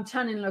 I'm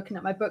turning and looking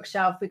at my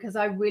bookshelf because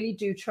I really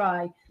do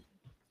try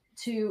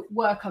to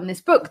work on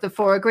this book, The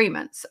Four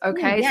Agreements.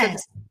 Okay. Ooh,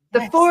 yes. So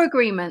the Four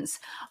Agreements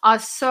are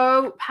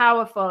so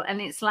powerful. And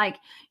it's like,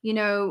 you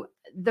know,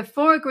 the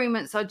Four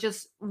Agreements are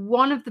just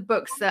one of the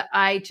books that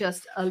I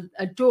just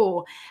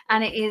adore.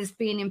 And it is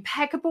being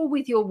impeccable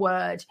with your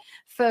word,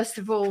 first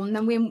of all. And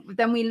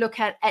then we look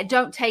at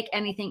don't take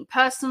anything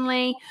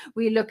personally.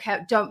 We look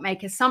at don't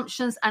make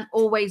assumptions and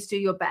always do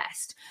your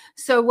best.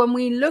 So when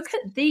we look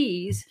at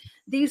these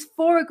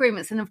four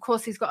agreements, and of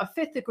course, he's got a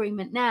fifth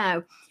agreement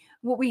now,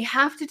 what we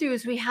have to do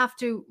is we have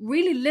to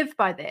really live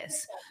by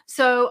this.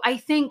 So I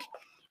think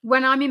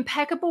when I'm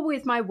impeccable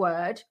with my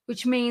word,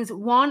 which means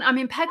one, I'm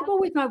impeccable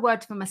with my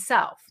word for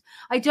myself.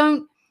 I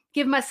don't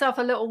give myself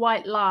a little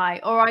white lie,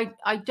 or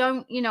I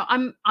don't, you know,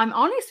 I'm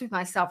honest with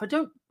myself. I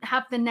don't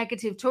have the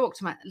negative talk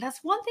to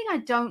that's one thing I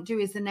don't do,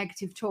 is the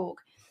negative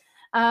talk.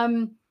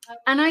 And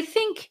I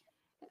think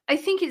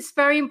it's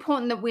very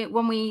important that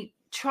when we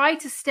try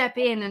to step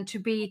in and to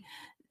be,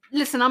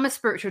 listen, I'm a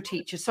spiritual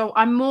teacher, so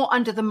I'm more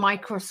under the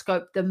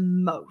microscope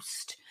than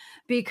most,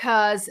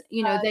 because,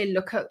 you know, they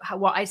look at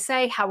what I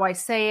say, how I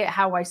say it,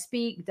 how I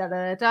speak, da,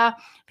 da, da, da.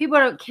 People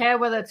don't care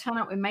whether I turn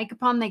up with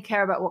makeup on. They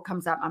care about what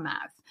comes out my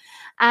mouth.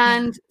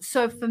 And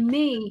so for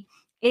me,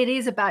 it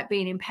is about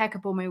being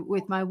impeccable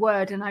with my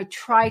word, and I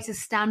try to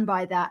stand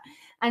by that.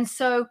 And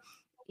so,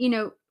 you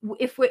know,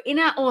 if we're in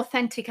our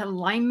authentic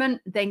alignment,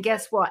 then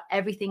guess what?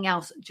 Everything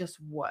else just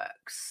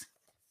works.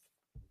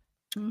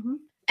 Mm-hmm.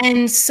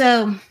 And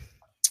so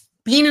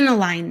being in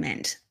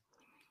alignment,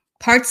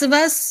 parts of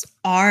us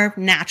are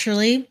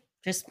naturally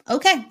just,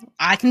 okay,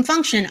 I can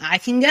function, I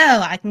can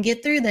go, I can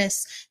get through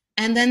this.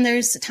 And then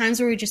there's times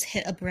where we just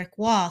hit a brick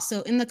wall.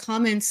 So in the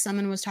comments,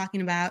 someone was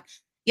talking about,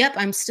 yep,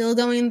 I'm still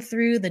going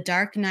through the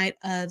dark night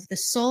of the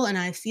soul, and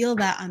I feel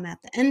that I'm at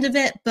the end of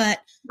it. But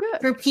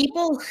for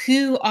people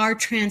who are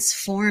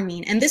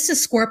transforming, and this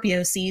is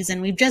Scorpio season,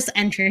 we've just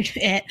entered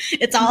it.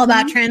 It's all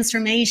about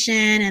transformation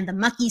and the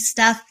mucky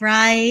stuff,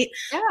 right?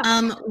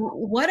 Yeah.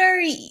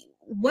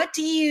 What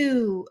do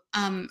you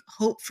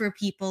hope for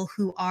people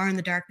who are in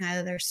the dark night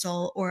of their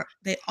soul, or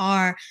they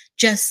are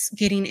just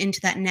getting into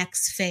that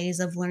next phase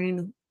of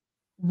learning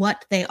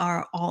what they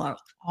are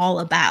all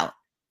about?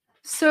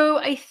 So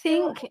I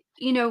think,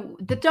 you know,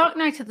 the dark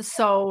night of the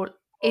soul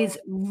is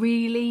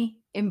really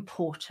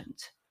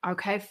important.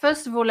 Okay.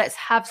 First of all, let's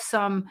have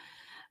some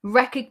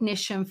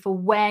recognition for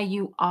where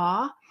you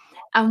are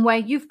and where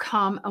you've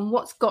come and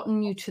what's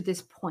gotten you to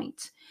this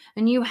point.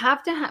 And you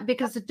have to have,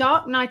 because the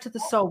dark night of the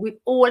soul, we've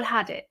all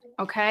had it.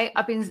 Okay.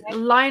 I've been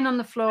lying on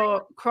the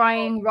floor,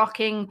 crying,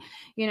 rocking,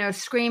 you know,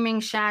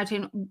 screaming,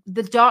 shouting.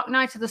 The dark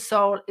night of the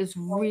soul is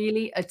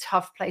really a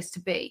tough place to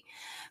be.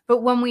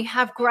 But when we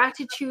have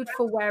gratitude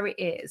for where it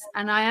is,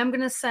 and I am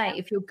going to say,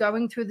 if you're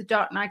going through the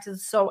dark night of the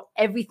soul,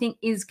 everything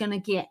is going to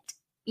get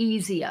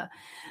easier.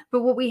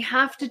 But what we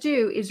have to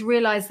do is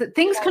realize that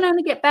things can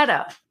only get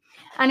better.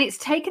 And it's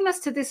taken us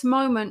to this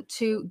moment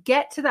to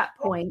get to that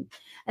point,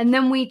 and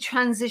then we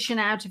transition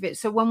out of it.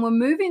 So when we're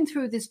moving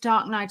through this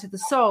dark night of the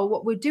soul,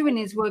 what we're doing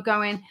is we're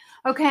going,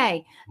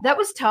 okay, that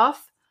was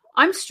tough.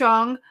 I'm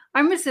strong.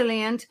 I'm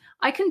resilient.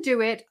 I can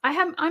do it.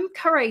 I'm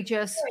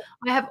courageous.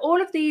 I have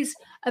all of these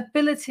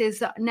abilities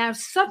that now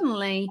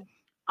suddenly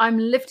I'm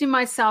lifting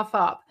myself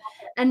up.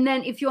 And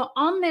then if you're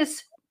on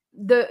this,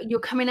 you're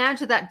coming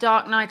out of that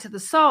dark night of the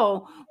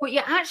soul, what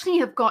you actually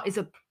have got is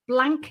a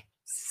blank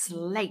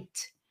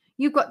slate.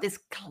 You've got this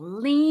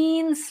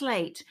clean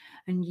slate,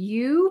 and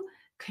you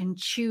can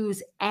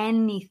choose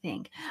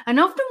anything. And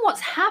often what's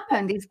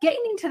happened is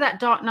getting into that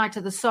dark night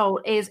of the soul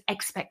is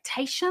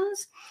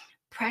expectations,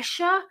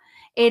 pressure.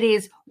 It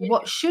is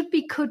what should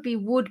be, could be,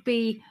 would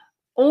be,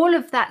 all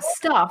of that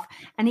stuff.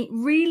 And it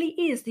really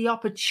is the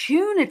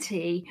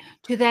opportunity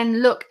to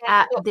then look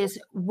at this,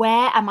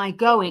 where am I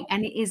going?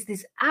 And it is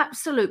this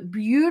absolute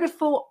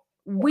beautiful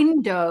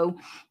window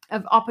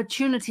of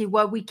opportunity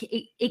where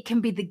it can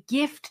be the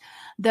gift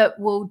that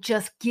will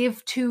just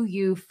give to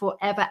you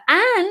forever,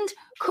 and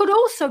could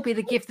also be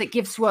the gift that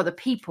gives to other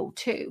people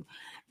too.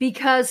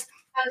 Because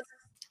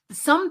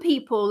some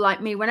people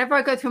like me, whenever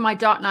I go through my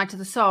dark night of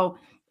the soul,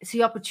 it's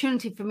the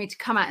opportunity for me to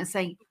come out and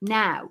say,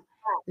 now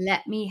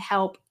let me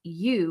help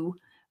you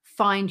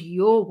find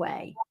your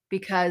way.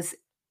 Because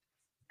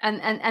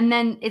and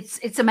then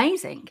it's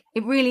amazing.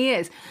 It really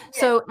is.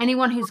 So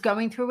anyone who's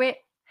going through it,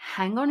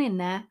 hang on in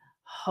there,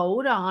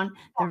 hold on.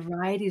 The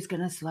ride is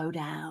going to slow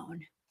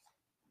down.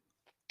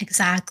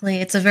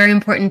 Exactly. It's a very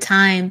important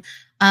time.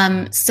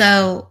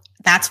 So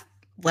that's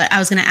what I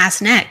was going to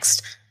ask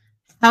next.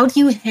 How do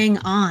you hang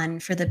on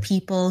for the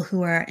people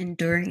who are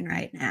enduring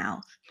right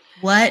now?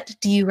 What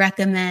do you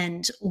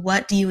recommend?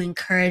 What do you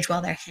encourage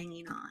while they're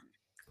hanging on?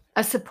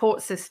 A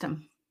support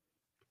system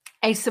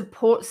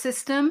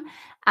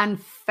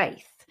and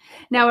faith.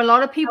 Now, a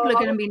lot of people are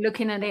going to be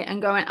looking at it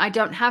and going, I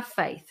don't have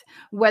faith,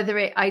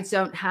 I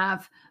don't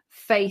have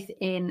faith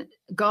in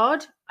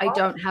God. I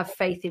don't have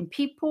faith in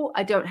people.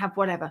 I don't have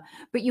whatever.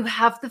 But you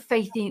have the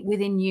faith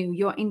within you,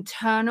 your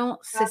internal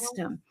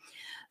system.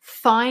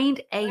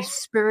 Find a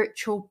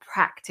spiritual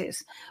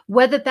practice,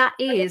 whether that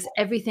is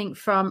everything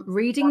from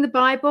reading the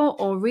Bible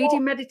or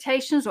reading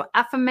meditations or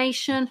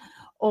affirmation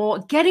or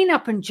getting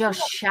up and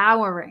just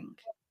showering,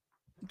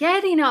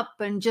 getting up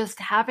and just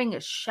having a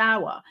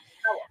shower.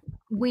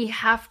 We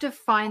have to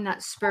find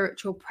that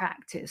spiritual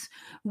practice,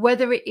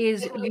 whether it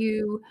is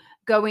you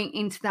going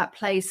into that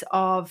place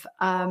of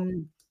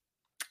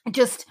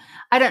just,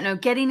 I don't know,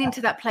 getting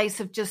into that place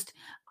of just,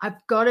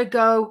 I've got to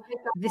go.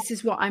 This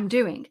is what I'm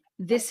doing.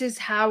 This is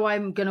how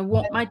I'm going to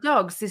walk my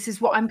dogs. This is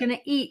what I'm going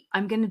to eat.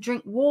 I'm going to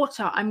drink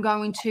water. I'm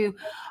going to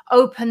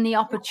open the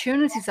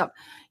opportunities up.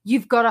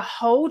 You've got to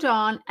hold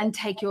on and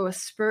take your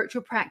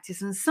spiritual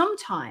practice. And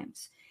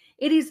sometimes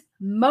it is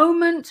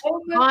moment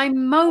by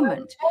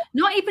moment,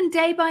 not even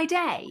day by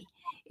day.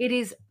 It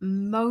is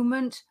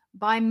moment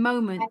by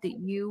moment that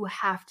you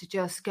have to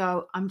just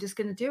go, I'm just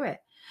going to do it.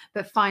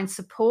 But find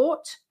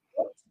support,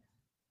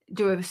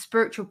 do a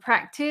spiritual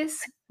practice,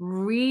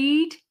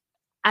 read,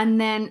 and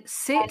then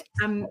sit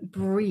and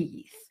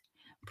breathe,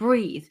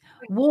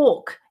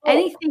 walk,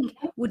 anything.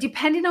 Well,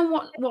 depending on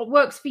what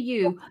works for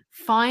you,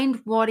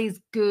 find what is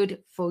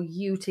good for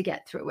you to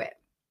get through it.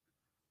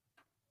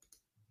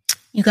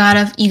 You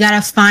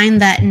gotta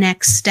find that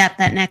next step,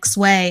 that next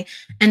way.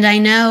 And I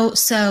know,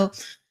 so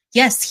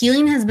yes,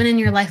 healing has been in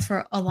your life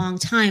for a long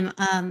time.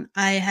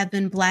 I have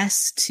been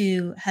blessed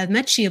to have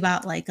met you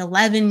about like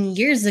 11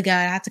 years ago.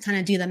 I have to kind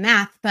of do the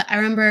math, but I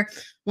remember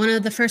one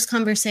of the first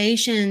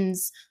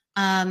conversations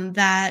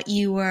that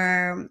you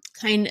were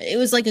it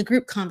was like a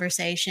group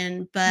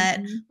conversation, but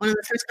one of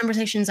the first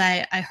conversations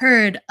I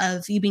heard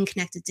of you being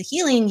connected to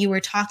healing, you were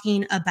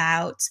talking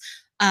about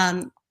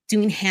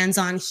doing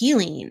hands-on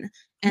healing.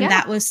 And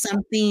that was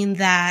something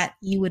that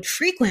you would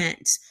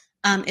frequent.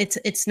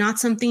 It's not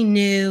something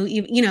new.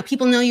 You know,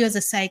 people know you as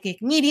a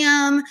psychic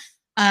medium,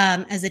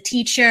 as a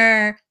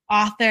teacher,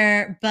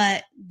 author,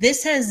 but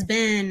this has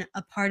been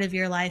a part of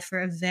your life for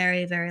a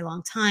very, very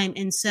long time.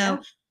 And so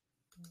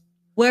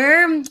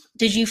where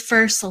did you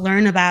first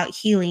learn about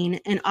healing?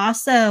 And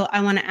also,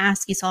 I want to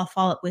ask you, so I'll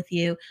follow up with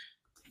you.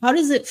 How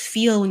does it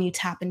feel when you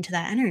tap into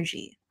that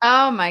energy?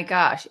 Oh my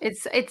gosh,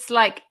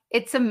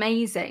 it's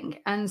amazing.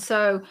 And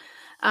so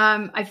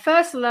I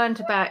first learned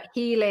about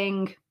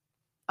healing.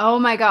 Oh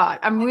my God,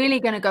 I'm really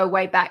going to go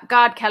way back.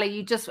 God, Kelly,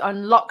 you just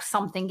unlocked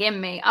something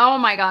in me. Oh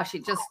my gosh,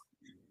 it just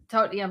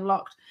totally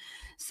unlocked.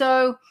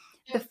 So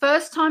the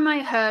first time I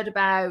heard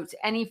about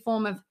any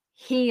form of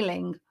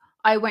healing,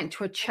 I went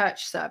to a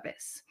church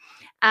service.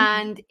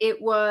 And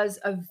it was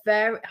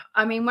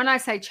when I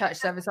say church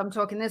service, I'm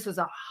talking, this was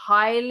a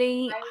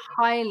highly,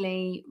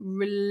 highly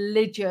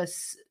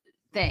religious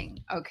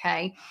thing.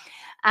 Okay.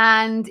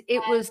 And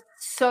it was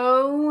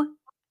so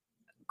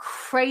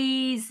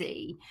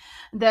crazy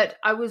that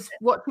I was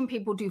watching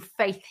people do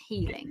faith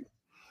healing.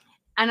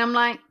 And I'm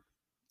like,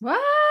 what?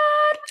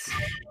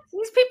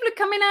 These people are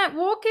coming out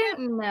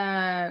walking?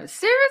 No,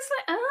 seriously?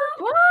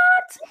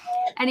 What?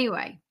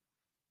 Anyway,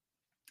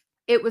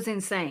 it was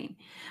insane.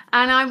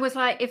 And I was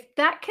like, if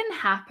that can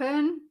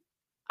happen,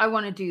 I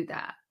want to do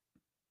that.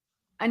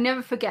 I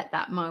never forget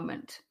that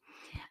moment.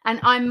 And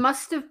I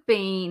must have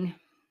been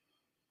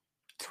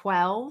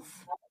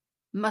 12.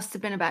 Must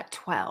have been about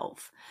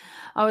 12.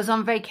 I was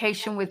on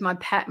vacation with my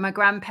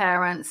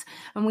grandparents,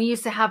 and we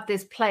used to have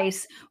this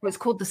place where it's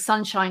called the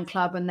Sunshine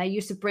Club, and they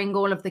used to bring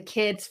all of the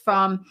kids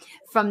from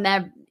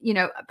their,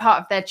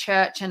 part of their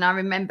church. And I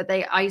remember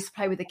I used to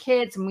play with the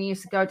kids, and we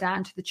used to go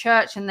down to the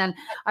church. And then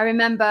I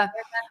remember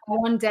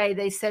one day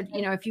they said,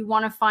 if you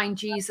want to find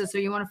Jesus or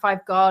you want to find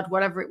God,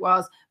 whatever it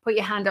was, put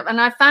your hand up. And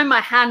I found my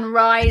hand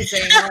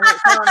rising. And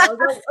I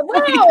was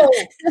like, whoa!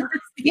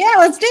 Yeah,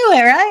 let's do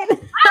it, right?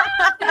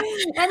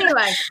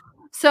 Anyway,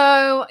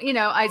 so,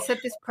 I said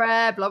this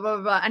prayer, blah,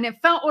 blah, blah, and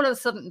it felt all of a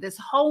sudden this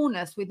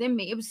wholeness within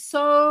me. It was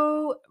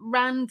so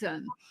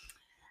random.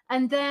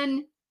 And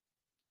then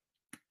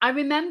I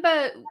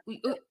remember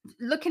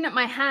looking at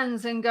my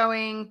hands and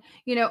going,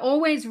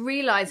 always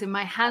realizing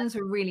my hands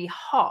were really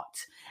hot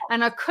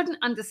and I couldn't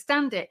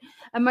understand it.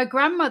 And my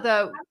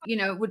grandmother,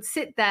 would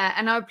sit there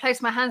and I would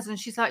place my hands and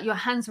she's like, your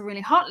hands are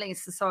really hot,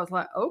 Lisa. So I was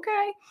like,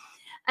 okay.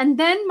 And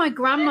then my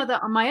grandmother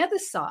on my other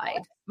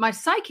side, my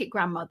psychic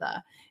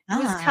grandmother,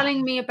 was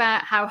telling me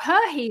about how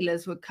her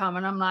healers would come.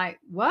 And I'm like,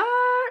 what?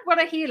 What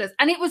are healers?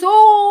 And it was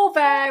all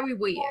very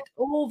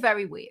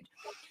weird.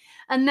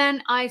 And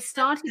then I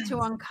started to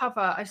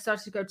uncover, I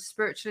started to go to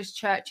spiritualist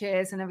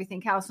churches and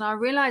everything else. And I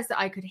realized that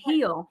I could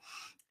heal.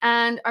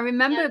 And I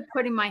remember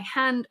putting my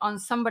hand on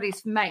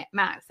somebody's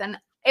mouth. And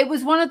it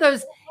was one of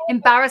those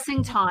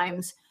embarrassing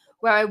times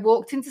where I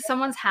walked into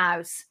someone's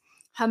house.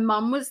 Her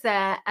mum was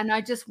there, and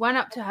I just went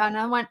up to her and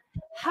I went,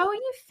 how are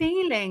you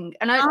feeling?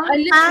 And I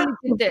literally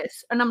did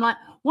this. And I'm like,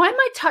 why am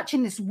I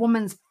touching this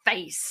woman's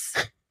face?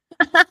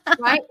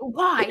 Right?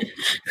 Why?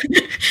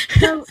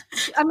 So,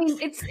 I mean,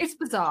 it's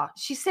bizarre.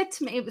 She said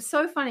to me, it was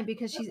so funny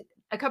because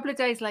a couple of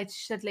days later,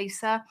 she said,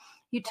 Lisa,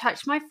 you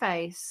touched my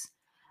face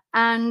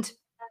and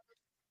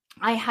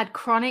I had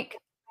chronic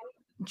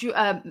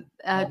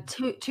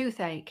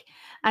toothache,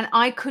 and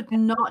I could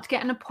not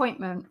get an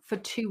appointment for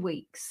 2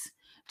 weeks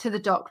to the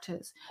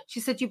doctors. She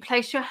said, you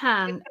place your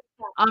hand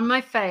on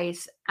my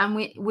face,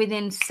 and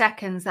within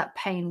seconds that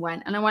pain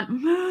went, and I went,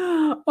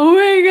 oh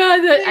my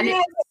God, and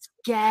it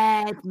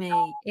scared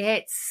me.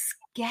 It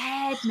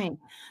scared me.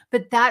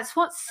 But that's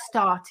what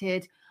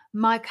started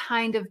my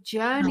kind of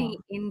journey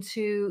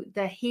into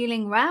the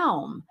healing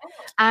realm.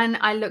 And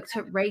I looked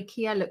at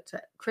Reiki, I looked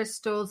at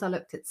crystals, I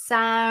looked at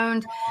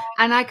sound,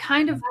 and I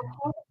kind of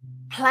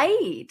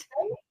played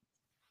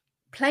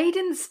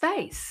in the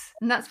space.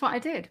 And that's what I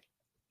did.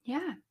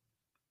 Yeah.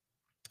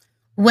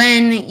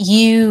 When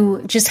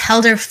you just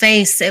held her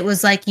face, it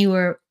was like you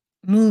were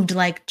moved,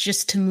 like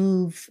just to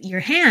move your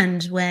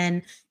hand.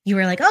 When you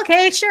were like,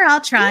 okay, sure,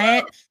 I'll try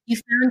it. You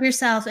found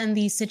yourself in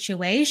these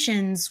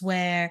situations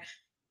where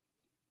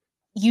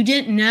you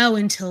didn't know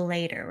until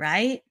later,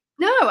 right?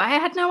 No, I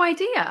had no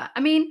idea.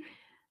 I mean,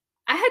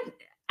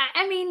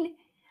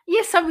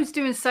 yes, I was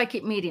doing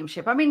psychic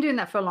mediumship. I've been doing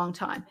that for a long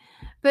time,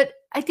 but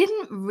I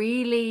didn't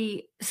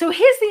really. So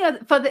here's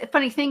the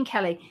funny thing,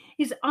 Kelly,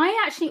 is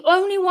I actually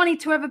only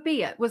wanted to ever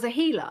be was a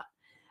healer.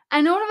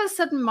 And all of a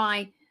sudden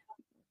my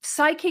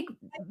psychic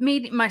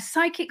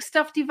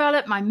stuff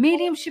developed, my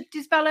mediumship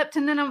developed,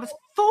 and then I was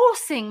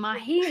forcing my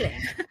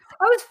healing.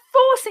 I was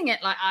forcing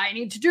it, like, I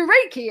need to do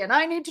Reiki, and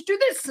I need to do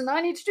this, and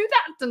I need to do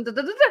that.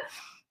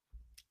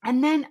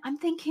 And then I'm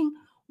thinking,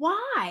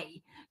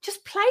 why?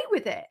 Just play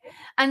with it.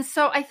 And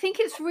so I think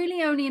it's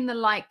really only in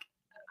I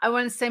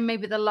want to say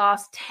maybe the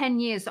last 10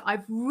 years that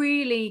I've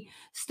really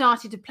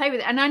started to play with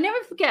it. And I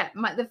never forget,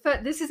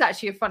 this is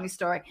actually a funny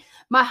story.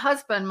 My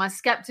husband, my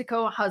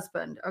skeptical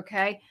husband,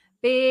 okay,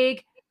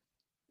 big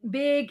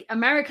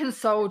American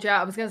soldier.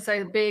 I was going to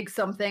say big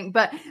something,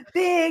 but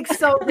big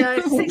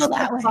soldier,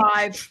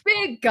 6'5",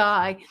 big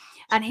guy.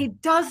 And he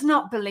does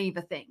not believe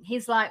a thing.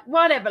 He's like,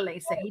 whatever,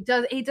 Lisa. He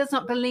does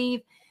not believe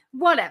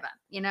whatever,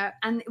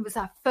 and it was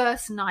our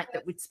first night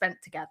that we'd spent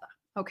together.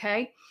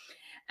 Okay.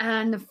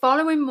 And the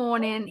following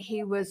morning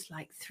he was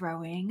like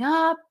throwing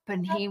up,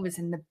 and he was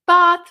in the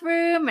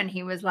bathroom, and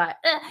he was like,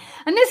 ugh.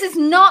 And this is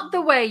not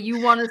the way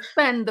you want to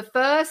spend the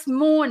first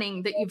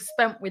morning that you've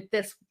spent with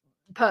this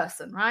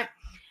person, right?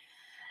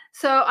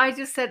 So I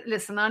just said,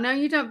 listen, I know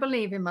you don't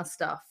believe in my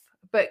stuff,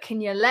 but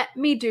can you let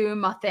me do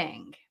my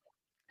thing?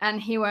 And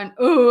he went,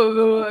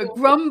 oh,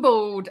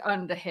 grumbled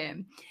under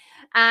him.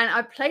 And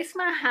I placed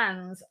my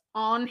hands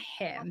on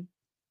him,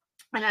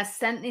 and I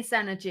sent this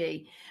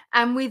energy.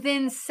 And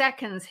within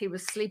seconds, he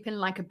was sleeping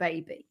like a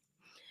baby.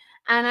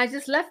 And I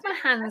just left my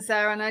hands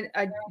there, and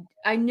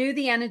I knew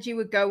the energy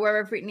would go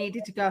wherever it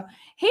needed to go.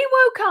 He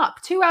woke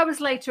up 2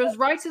 hours later, as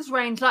right as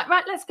rain, like,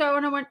 right, let's go.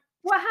 And I went,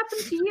 what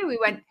happened to you? He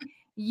went,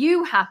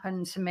 you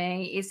happened to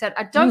me. He said,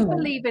 I don't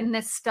believe in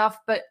this stuff,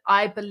 but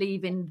I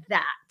believe in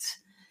that.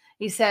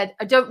 He said,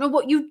 I don't know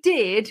what you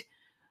did,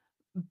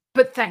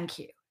 but thank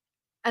you.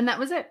 And that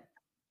was it.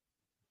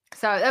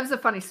 So that was a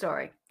funny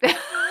story.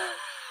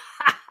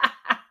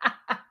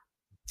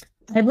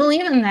 I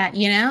believe in that.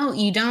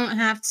 You don't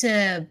have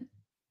to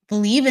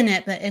believe in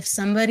it, but if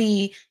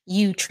somebody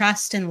you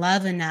trust and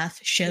love enough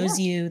shows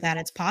you that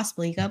it's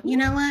possible, you go, you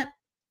know what?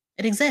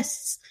 It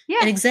exists.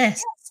 Yeah. It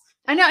exists.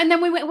 I know. And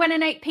then we went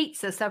and ate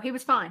pizza, so he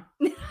was fine.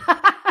 You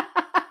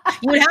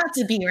would have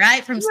to be,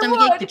 right? From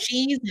stomachache to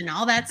cheese and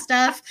all that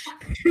stuff.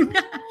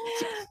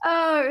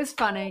 Oh, it was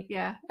funny.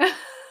 Yeah.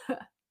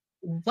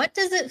 What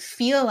does it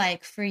feel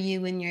like for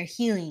you when you're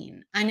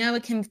healing? I know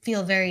it can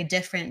feel very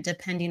different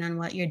depending on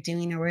what you're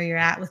doing or where you're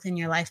at within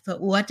your life,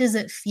 but what does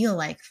it feel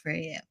like for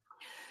you?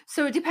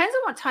 So it depends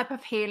on what type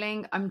of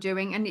healing I'm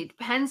doing, and it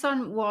depends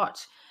on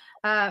what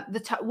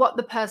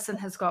the person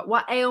has got,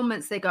 what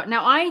ailments they got.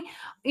 Now,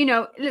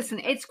 listen,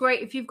 it's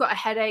great if you've got a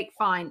headache,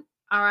 fine.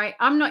 All right.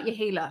 I'm not your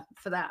healer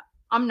for that.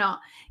 I'm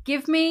not.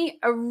 Give me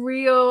a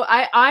real,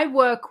 I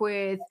work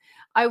with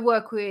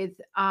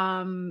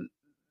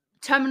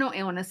terminal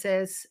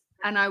illnesses,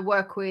 and I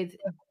work with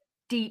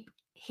deep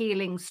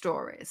healing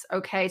stories.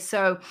 Okay.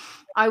 So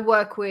I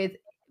work with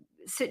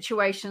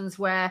situations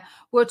where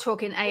we're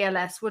talking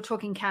ALS, we're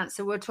talking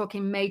cancer, we're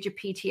talking major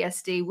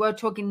PTSD, we're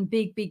talking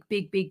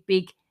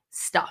big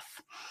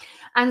stuff.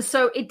 And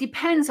so it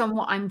depends on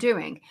what I'm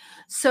doing.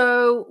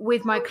 So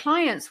with my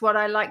clients, what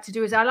I like to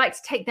do is I like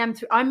to take them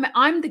through.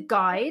 I'm the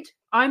guide.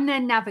 I'm their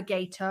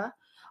navigator.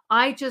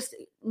 I just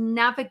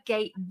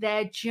navigate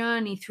their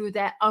journey through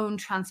their own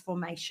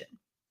transformation.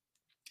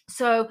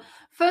 So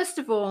first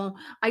of all,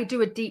 I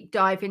do a deep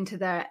dive into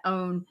their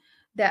own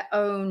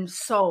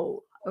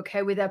soul,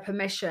 okay, with their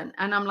permission.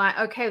 And I'm like,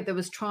 okay, there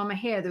was trauma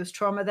here, there was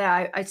trauma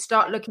there. I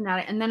start looking at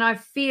it, and then I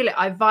feel it,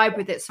 I vibe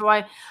with it. So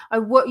I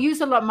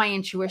use a lot of my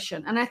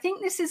intuition. And I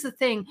think this is the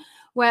thing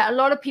where a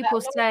lot of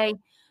people say,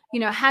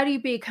 how do you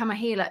become a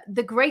healer?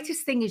 The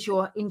greatest thing is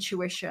your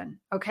intuition,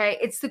 okay?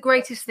 It's the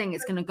greatest thing.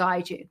 It's going to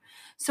guide you.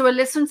 So I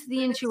listen to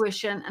the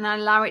intuition and I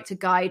allow it to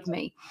guide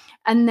me.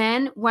 And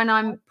then when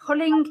I'm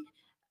pulling,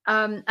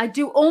 I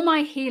do all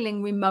my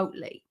healing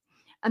remotely.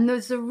 And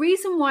there's a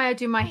reason why I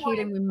do my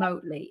healing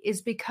remotely,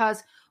 is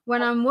because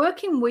when I'm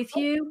working with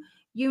you,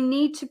 you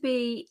need to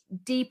be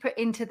deeper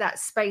into that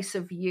space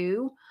of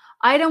you.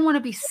 I don't want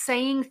to be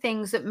saying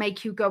things that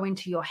make you go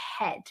into your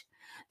head,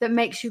 that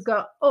makes you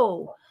go,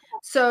 oh.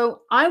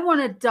 So I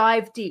want to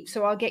dive deep.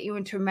 So I'll get you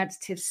into a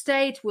meditative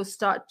state. We'll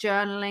start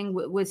journaling.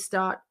 We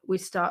start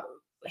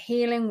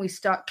healing. We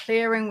start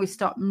clearing. We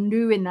start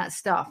doing that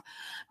stuff.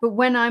 But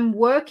when I'm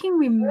working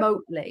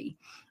remotely,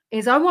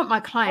 is I want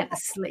my client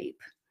asleep.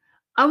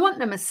 I want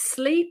them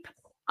asleep.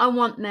 I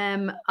want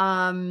them.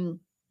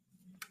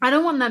 I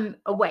don't want them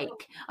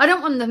awake. I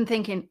don't want them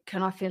thinking,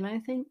 can I feel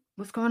anything?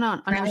 What's going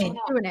on? I know she's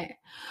doing it.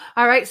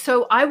 All right.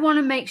 So I want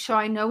to make sure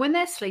I know when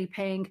they're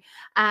sleeping,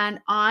 and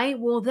I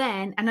will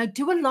then, and I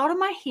do a lot of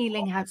my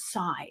healing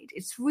outside.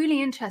 It's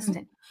really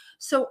interesting.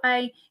 So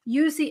I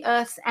use the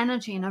earth's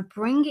energy and I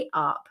bring it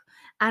up,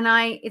 and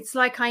it's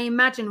like I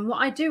imagine what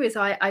I do is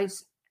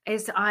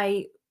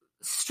I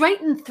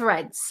straighten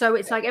threads. So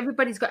it's like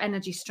everybody's got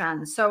energy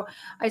strands. So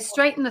I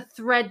straighten the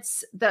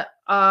threads that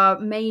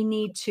may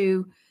need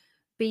to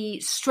be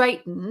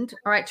straightened,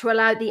 all right, to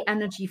allow the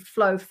energy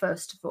flow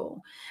first of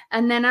all.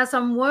 And then as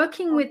I'm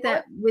working with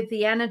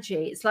the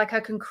energy, it's like I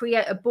can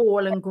create a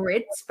ball and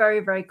grids very,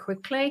 very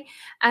quickly.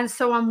 And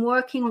so I'm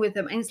working with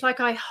them, and it's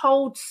like I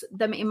hold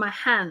them in my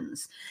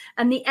hands,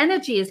 and the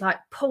energy is like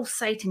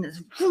pulsating.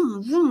 It's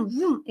vroom, vroom,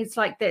 vroom. It's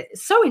like this.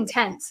 It's so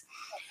intense.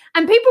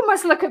 And people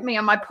must look at me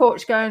on my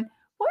porch going,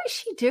 what is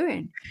she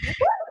doing?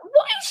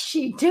 What is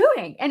she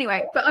doing?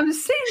 Anyway, but I'm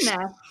sitting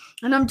there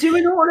and I'm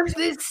doing all of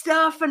this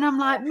stuff, and I'm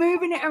like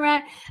moving it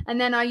around. And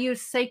then I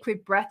use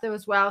sacred breath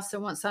as well. So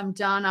once I'm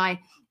done, I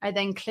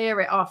then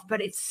clear it off.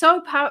 But it's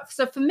so powerful.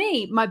 So for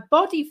me, my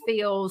body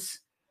feels,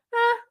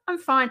 I'm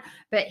fine.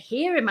 But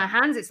here in my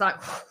hands, it's like,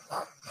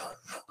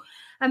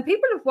 and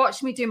people have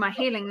watched me do my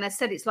healing, and they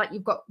said it's like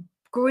you've got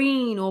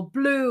green or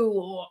blue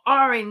or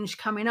orange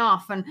coming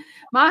off. And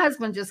my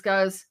husband just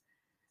goes,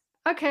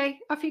 okay,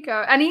 off you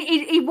go. And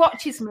he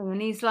watches me,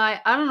 and he's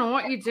like, I don't know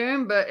what you're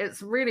doing, but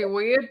it's really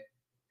weird,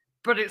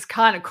 but it's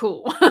kind of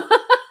cool.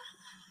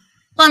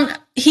 Well,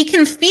 he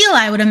can feel,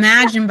 I would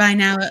imagine by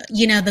now,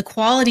 the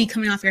quality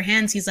coming off your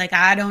hands. He's like,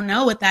 I don't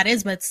know what that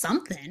is, but it's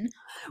something.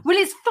 Well,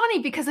 it's funny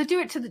because I do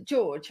it to the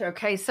George.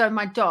 Okay. So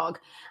my dog,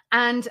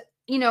 and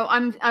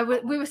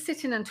we were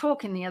sitting and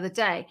talking the other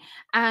day,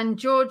 and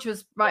George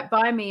was right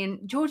by me,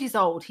 and George is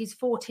old. He's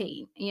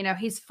 14,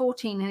 he's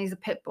 14 and he's a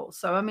pit bull.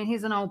 So, I mean,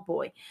 he's an old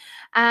boy,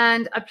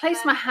 and I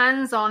placed my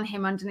hands on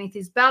him underneath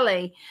his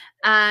belly,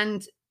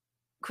 and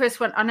Chris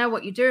went, I know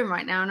what you're doing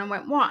right now. And I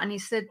went, what? And he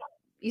said,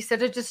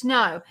 I just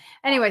know.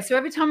 Anyway, so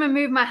every time I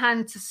moved my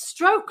hand to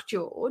stroke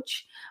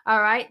George,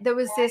 all right, there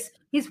was this,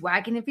 he's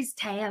wagging of his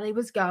tail, he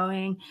was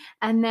going.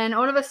 And then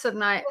all of a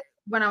sudden,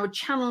 when I would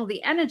channel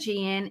the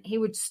energy in, he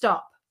would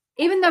stop.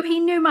 Even though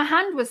he knew my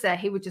hand was there,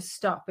 he would just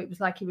stop. It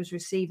was like he was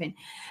receiving.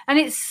 And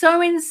it's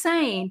so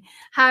insane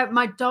how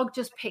my dog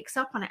just picks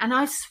up on it. And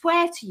I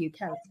swear to you,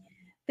 Kelly,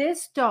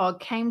 this dog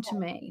came to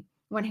me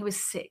when he was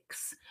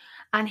 6,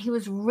 and he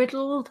was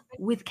riddled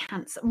with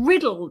cancer,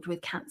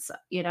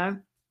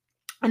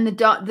 And the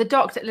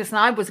doctor, listen,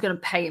 I was going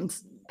to pay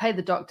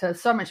the doctor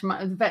so much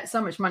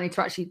money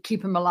to actually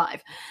keep him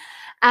alive.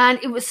 And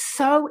it was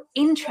so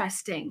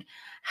interesting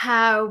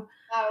how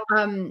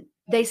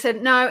they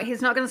said, no,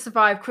 he's not going to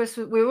survive. Chris,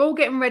 we were all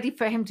getting ready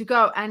for him to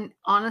go. And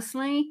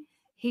honestly,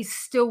 he's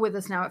still with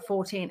us now at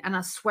 14. And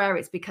I swear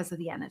it's because of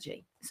the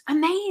energy. It's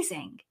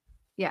amazing.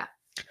 Yeah.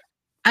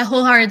 I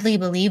wholeheartedly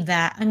believe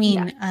that. I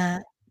mean,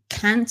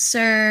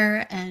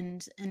 cancer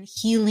and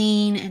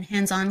healing and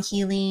hands-on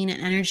healing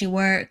and energy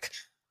work,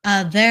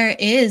 there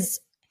is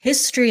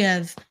history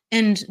of,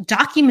 and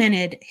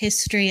documented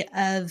history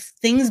of,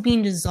 things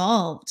being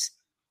dissolved,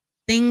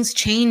 things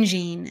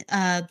changing.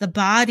 The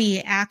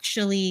body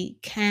actually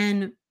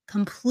can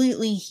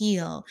completely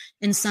heal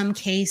in some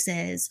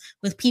cases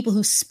with people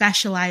who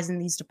specialize in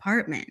these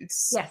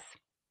departments.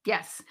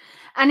 Yes.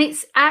 And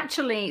it's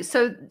actually,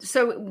 so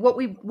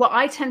what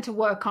I tend to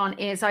work on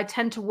is I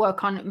tend to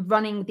work on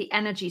running the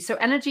energy. So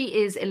energy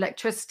is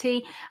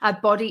electricity. Our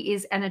body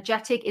is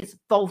energetic. It's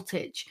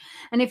voltage.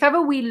 And if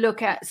ever we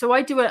look at, so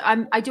I do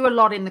a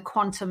lot in the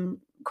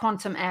quantum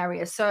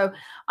area. So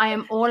I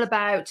am all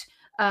about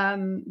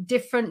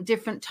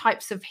different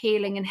types of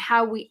healing and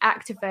how we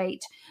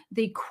activate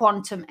the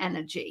quantum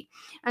energy.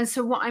 And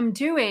so what I'm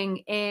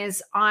doing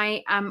is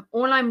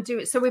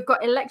so we've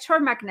got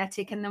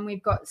electromagnetic, and then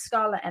we've got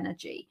scalar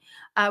energy,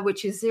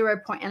 which is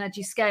 0-point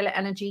energy, scalar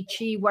energy,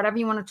 chi, whatever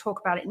you want to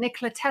talk about it.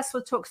 Nikola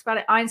Tesla talks about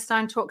it.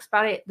 Einstein talks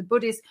about it. The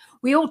Buddhists,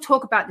 we all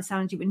talk about this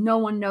energy, but no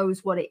one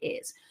knows what it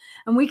is.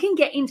 And we can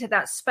get into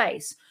that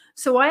space.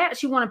 So I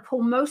actually want to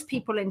pull most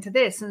people into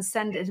this and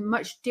send a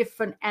much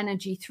different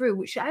energy through,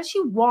 which is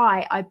actually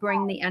why I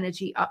bring the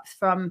energy up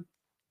down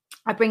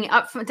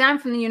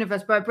from the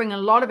universe, but I bring a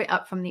lot of it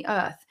up from the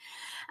earth.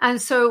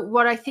 And so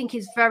what I think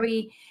is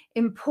very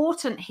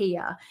important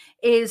here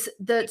is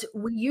that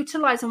we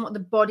utilize on what the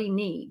body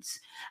needs.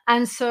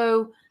 And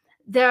so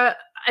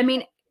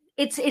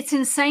it's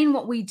insane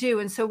what we do.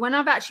 And so when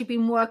I've actually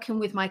been working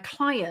with my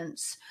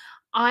clients,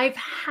 I've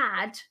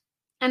had,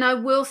 and I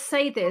will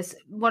say this,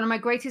 one of my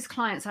greatest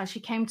clients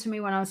actually came to me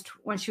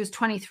when she was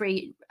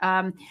 23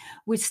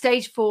 with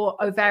stage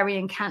 4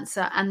 ovarian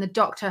cancer, and the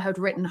doctor had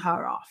written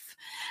her off.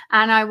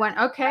 And I went,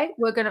 okay,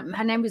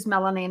 her name was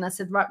Melanie. And I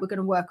said, right, we're going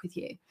to work with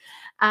you.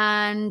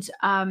 And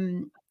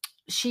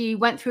she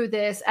went through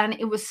this, and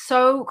it was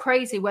so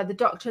crazy where the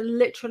doctor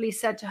literally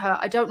said to her,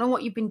 I don't know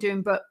what you've been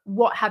doing, but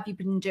what have you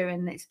been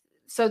doing?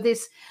 So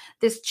this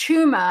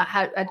tumor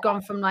had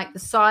gone from like the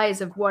size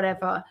of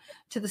whatever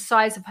to the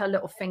size of her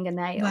little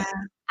fingernail. Wow.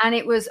 And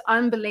it was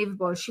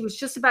unbelievable. She was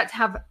just about to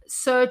have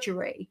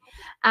surgery,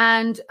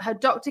 and her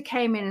doctor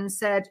came in and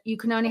said, you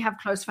can only have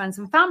close friends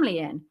and family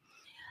in.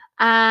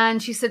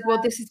 And she said,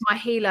 well, this is my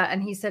healer.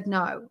 And he said,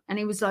 no. And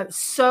he was like,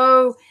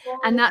 so,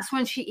 and that's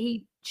when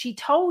she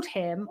told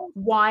him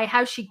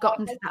how she'd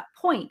gotten to that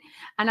point.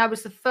 And I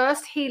was the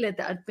first healer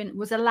that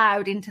was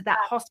allowed into that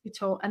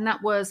hospital. And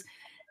that was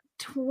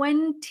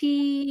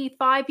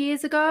 25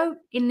 years ago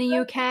in the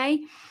UK.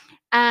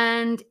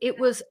 And it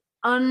was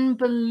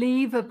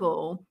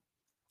unbelievable.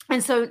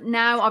 And so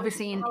now,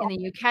 obviously, in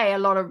the UK, a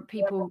lot of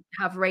people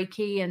have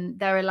Reiki, and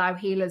they're allowed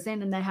healers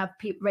in, and they have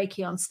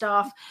Reiki on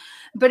staff.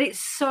 But it's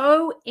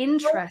so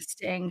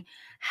interesting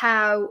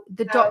how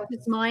the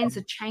doctors' minds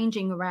are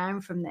changing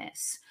around from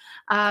this.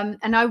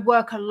 And I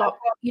work a lot,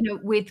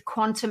 with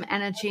quantum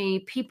energy.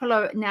 People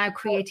are now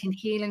creating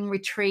healing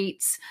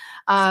retreats.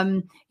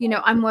 I'm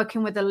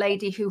working with a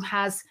lady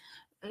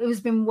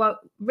who's been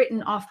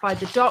written off by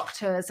the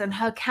doctors, and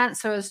her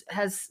cancer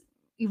has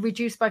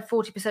reduced by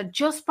 40%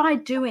 just by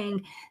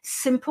doing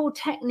simple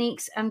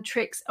techniques and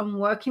tricks and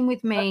working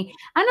with me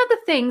and other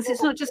things.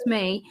 It's not just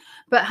me,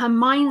 but her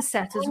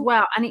mindset as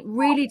well. And it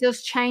really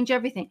does change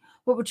everything.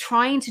 What we're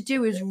trying to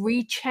do is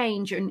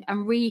rechange and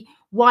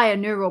rewire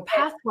neural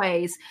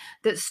pathways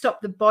that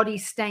stop the body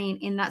staying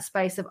in that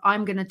space of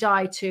I'm going to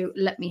die to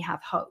let me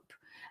have hope.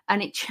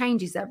 And it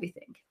changes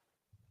everything.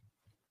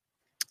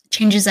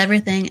 Changes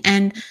everything.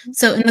 And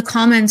so in the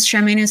comments,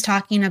 Charmaine is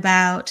talking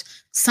about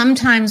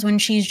sometimes when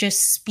she's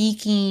just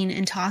speaking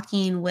and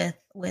talking with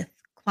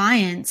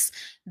clients,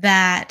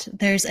 that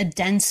there's a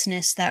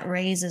denseness that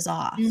raises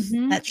off,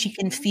 that she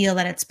can feel,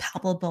 that it's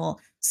palpable.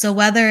 So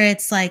whether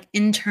it's like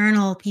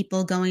internal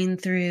people going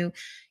through,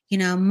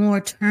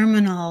 more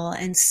terminal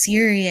and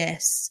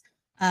serious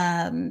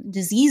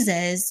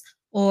diseases,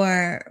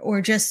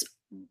 or just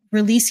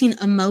releasing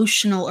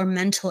emotional or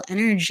mental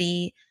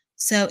energy.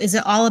 So is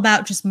it all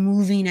about just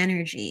moving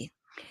energy?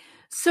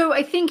 So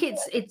I think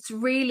it's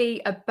really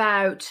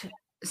about,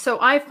 so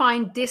I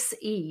find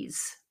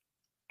dis-ease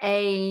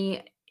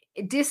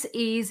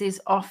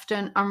is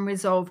often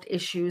unresolved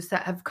issues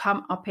that have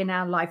come up in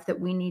our life that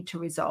we need to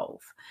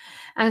resolve.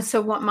 And so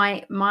what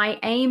my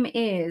aim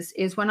is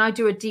when I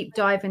do a deep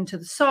dive into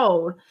the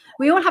soul,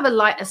 we all have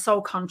a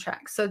soul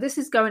contract. So this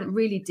is going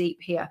really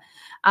deep here.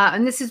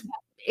 And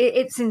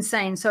it's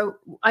insane. So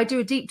I do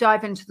a deep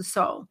dive into the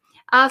soul.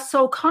 Our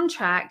soul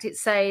contract, it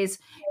says,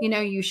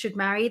 you should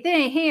marry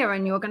here,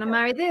 and you're going to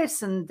marry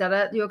this, and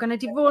you're going to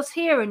divorce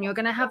here, and you're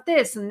going to have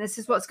this, and this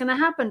is what's going to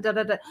happen.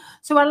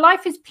 So our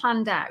life is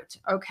planned out,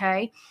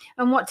 okay?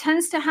 And what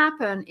tends to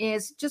happen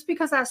is just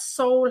because our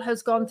soul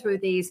has gone through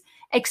these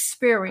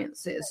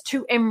experiences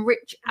to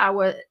enrich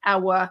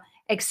our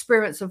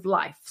experience of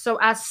life. So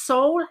our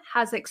soul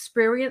has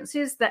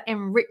experiences that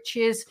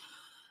enriches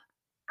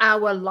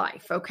our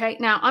life. Okay.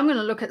 Now I'm going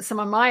to look at some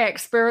of my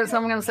experience.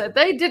 I'm going to say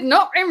they did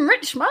not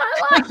enrich my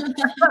life.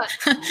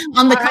 But,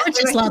 on the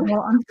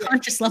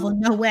conscious level,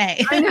 no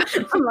way. I know.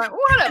 I'm like,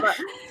 whatever.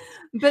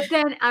 But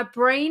then our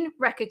brain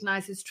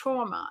recognizes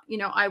trauma.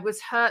 I was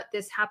hurt.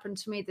 This happened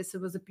to me. This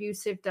was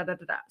abusive.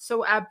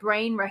 So our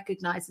brain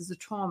recognizes a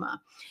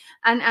trauma,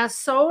 and our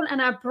soul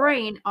and our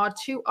brain are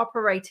two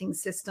operating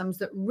systems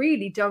that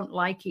really don't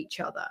like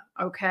each other.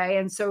 Okay.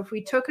 And so if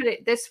we took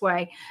it this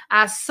way,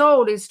 our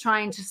soul is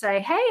trying to say,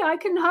 hey, I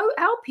can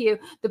help you.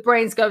 The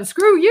brain's going,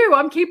 screw you.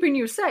 I'm keeping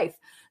you safe.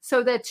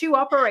 So they're two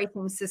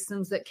operating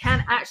systems that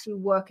can actually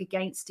work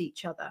against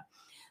each other.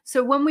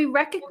 So when we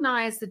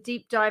recognize the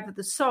deep dive of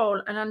the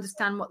soul and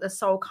understand what the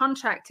soul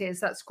contract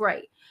is, that's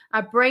great.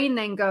 Our brain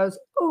then goes,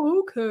 oh,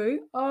 okay,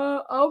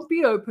 I'll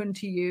be open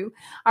to you.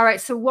 All right.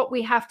 So what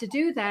we have to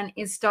do then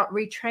is start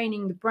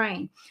retraining the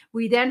brain.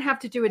 We then have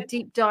to do a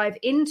deep dive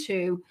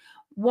into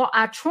what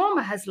our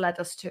trauma has led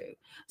us to.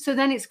 So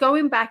then it's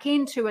going back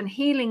into and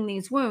healing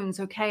these wounds.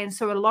 Okay. And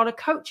so a lot of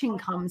coaching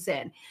comes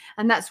in,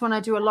 and that's when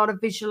I do a lot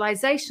of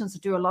visualizations. I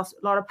do a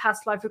lot of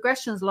past life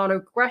regressions, a lot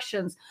of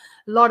regressions,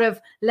 a lot of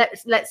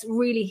let's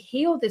really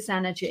heal this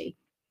energy,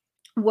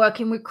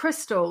 working with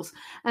crystals.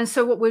 And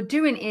so what we're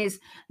doing is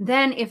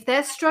then if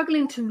they're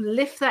struggling to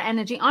lift that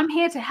energy, I'm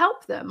here to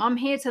help them. I'm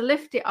here to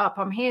lift it up.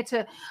 I'm here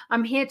to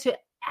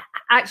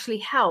actually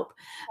help.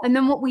 And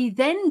then what we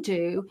then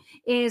do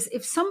is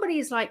if somebody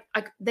is like,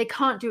 they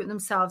can't do it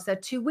themselves, they're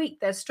too weak,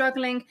 they're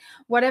struggling,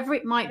 whatever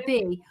it might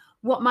be,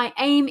 what my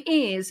aim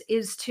is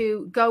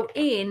to go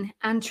in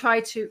and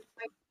try to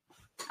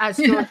as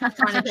George is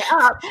trying to get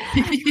up.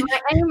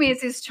 My aim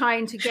is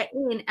trying to get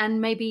in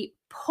and maybe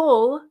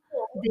pull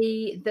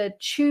the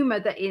tumor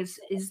that is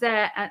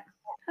there.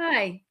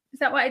 Hey, is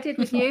that what I did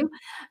with you?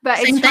 But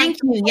it's thank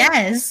you.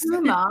 Yes.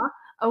 Tumor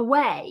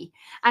away,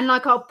 and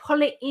like I'll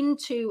pull it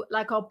into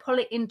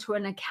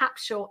in a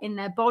capsule in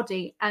their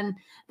body, and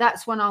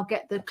that's when I'll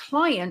get the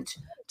client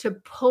to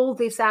pull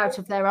this out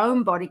of their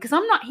own body, because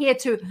I'm not here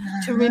to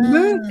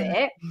remove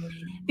it,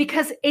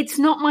 because it's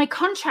not my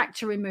contract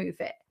to remove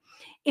it.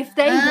 If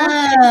they want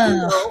to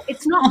heal,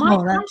 it's not my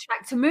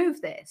contract to move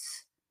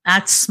this.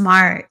 That's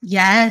smart.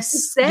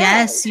 Yes.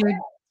 Yes.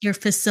 You're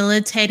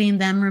facilitating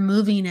them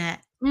removing it,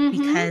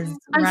 because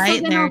and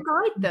right so then I'll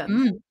guide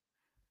them.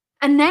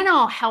 And then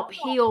I'll help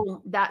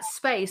heal that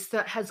space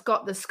that has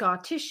got the scar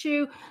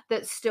tissue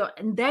that's still,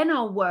 and then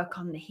I'll work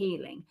on the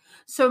healing.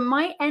 So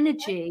my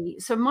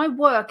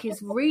work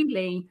is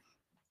really,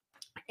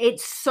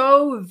 it's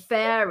so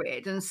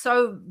varied and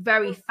so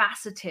very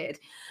faceted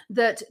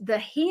that the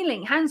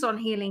healing, hands-on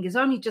healing, is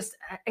only just,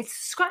 it's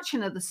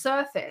scratching at the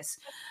surface,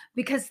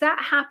 because that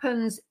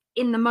happens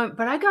in the moment.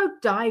 But I go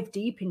dive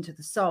deep into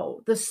the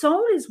soul. The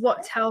soul is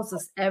what tells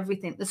us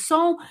everything. The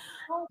soul,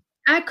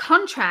 our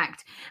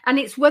contract, and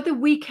it's whether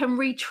we can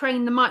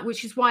retrain the mind,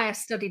 which is why I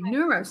studied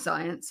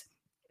neuroscience.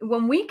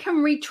 When we can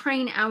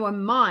retrain our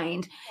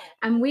mind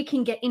and we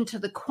can get into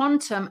the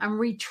quantum and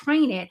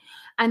retrain it,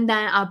 and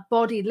then our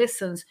body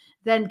listens,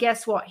 then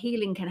guess what?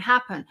 Healing can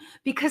happen.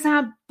 Because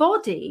our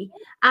body,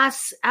 our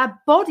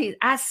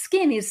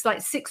skin is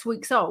like 6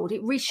 weeks old.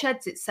 It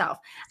resheds itself.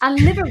 Our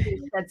liver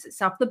resheds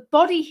itself. The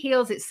body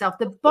heals itself.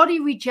 The body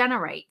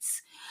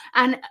regenerates.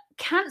 And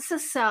cancer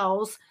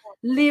cells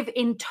live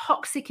in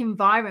toxic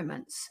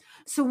environments.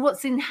 So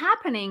what's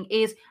happening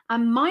is our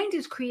mind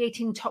is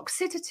creating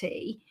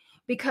toxicity,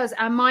 because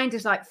our mind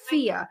is like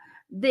fear,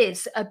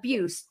 this,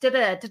 abuse,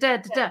 da-da.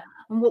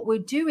 And what we're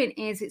doing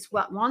is, it's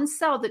what one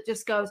cell that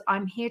just goes,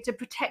 I'm here to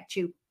protect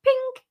you,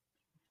 ping.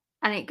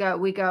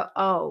 And we go,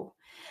 oh.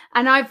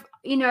 And I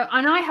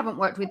haven't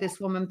worked with this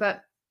woman,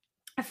 but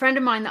a friend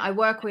of mine that I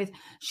work with,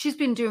 she's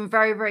been doing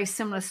very, very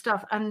similar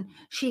stuff. And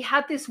she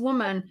had this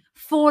woman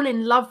fall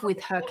in love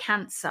with her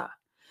cancer.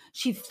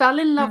 She fell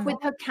in love with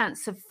her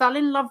cancer, fell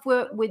in love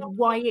with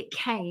why it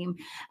came.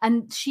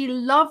 And she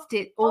loved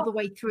it all the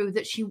way through.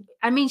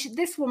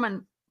 This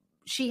woman,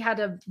 she had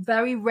a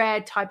very rare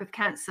type of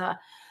cancer,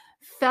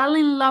 fell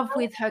in love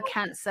with her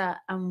cancer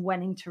and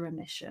went into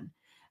remission.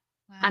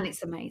 Wow. And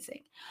it's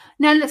amazing.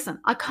 Now, listen,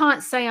 I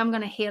can't say I'm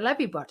going to heal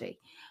everybody,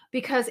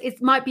 because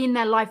it might be in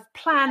their life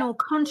plan or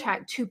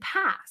contract to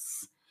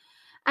pass.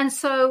 And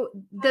so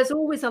there's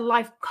always a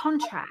life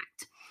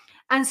contract.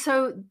 And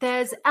so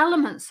there's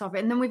elements of it.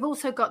 And then we've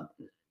also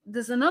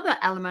there's another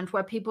element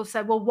where people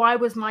say, well, why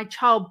was my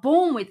child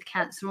born with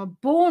cancer, or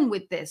born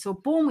with this, or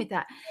born with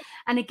that?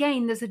 And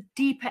again, there's a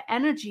deeper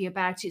energy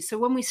about it. So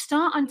when we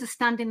start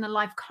understanding the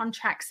life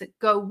contracts that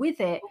go with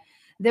it,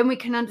 then we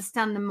can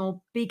understand the more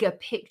bigger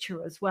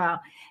picture as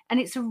well. And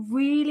it's a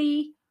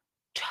really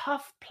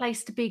tough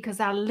place to be,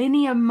 because our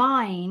linear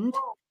mind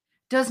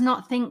does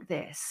not think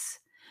this.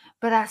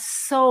 But our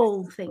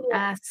soul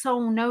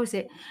knows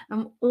it.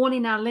 And all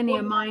in our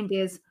linear mind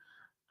is,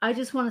 I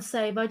just want to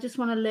save, I just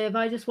want to live,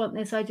 I just want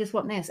this, I just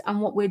want this. And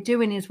what we're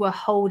doing is we're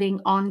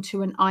holding on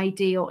to an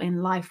ideal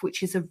in life,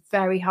 which is a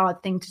very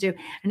hard thing to do.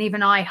 And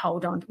even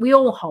we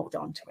all hold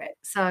on to it.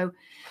 So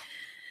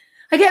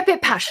I get a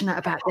bit passionate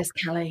about this,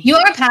 Kelly.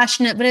 You're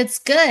passionate, but it's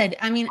good.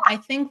 I mean, I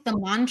think the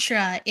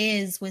mantra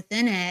is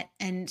within it,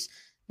 and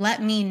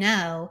let me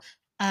know.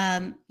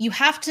 You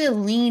have to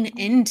lean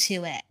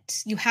into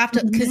it. You have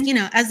to, because,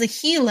 as a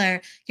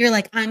healer, you're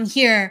like, I'm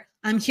here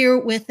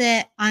with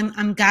it.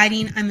 I'm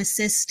guiding, I'm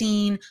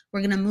assisting.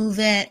 We're going to move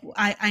it.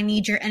 I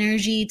need your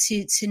energy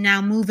to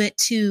now move it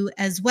too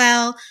as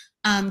well.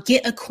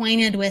 Get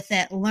acquainted with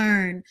it,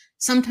 learn.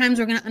 Sometimes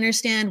we're going to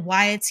understand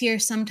why it's here.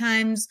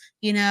 Sometimes,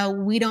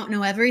 we don't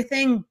know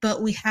everything,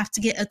 but we have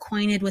to get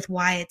acquainted with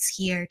why it's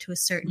here to a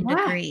certain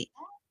degree.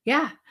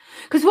 Yeah.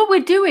 Because what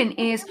we're doing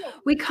is,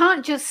 we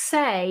can't just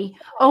say,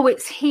 oh,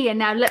 it's here,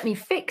 now let me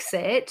fix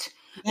it.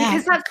 Yeah.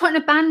 Because that's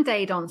putting a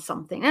Band-Aid on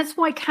something. That's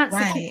why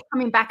cancer keeps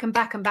coming back and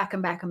back and back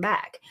and back and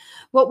back.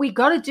 What we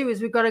got to do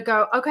is, we've got to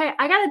go, okay,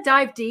 I got to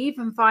dive deep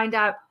and find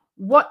out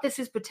what this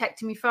is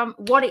protecting me from,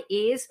 what it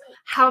is,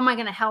 how am I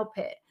going to help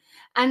it?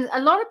 And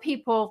a lot of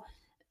people,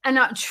 and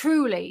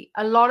truly,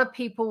 a lot of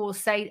people will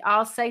say,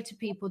 I'll say to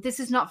people, this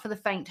is not for the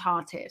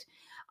faint-hearted.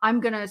 I'm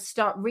going to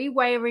start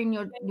rewiring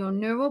your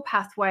neural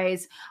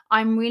pathways.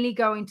 I'm really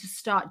going to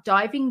start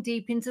diving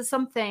deep into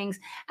some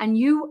things. And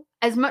you,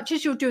 as much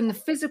as you're doing the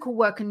physical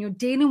work and you're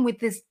dealing with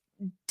this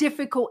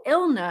difficult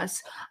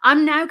illness,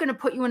 I'm now going to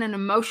put you in an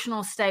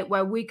emotional state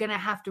where we're going to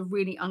have to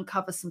really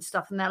uncover some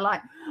stuff. And they're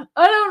like,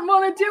 I don't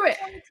want to do it.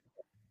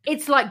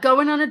 It's like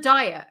going on a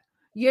diet.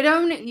 You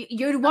want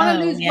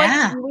to lose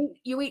weight.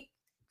 You eat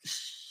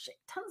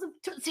tons of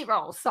Tootsie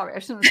Rolls. Sorry, I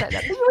shouldn't say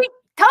that. You eat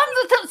tons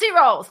of Tootsie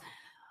Rolls.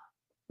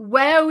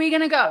 Where are we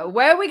going to go?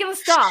 Where are we going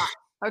to start?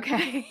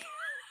 Okay.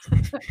 You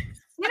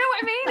know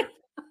what I mean?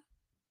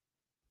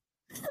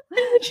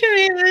 It's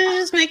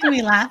just making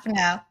me laugh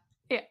now.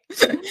 Yeah.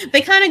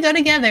 They kind of go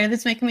together.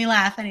 That's making me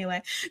laugh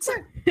anyway.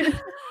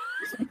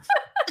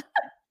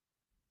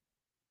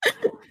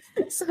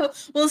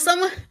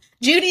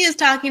 Judy is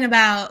talking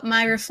about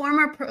my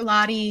reformer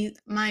Pilates,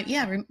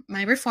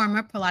 my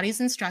reformer Pilates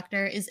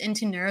instructor is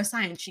into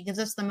neuroscience. She gives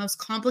us the most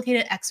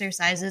complicated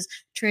exercises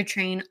to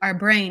retrain our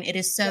brain. It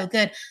is so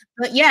good.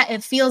 But yeah,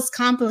 it feels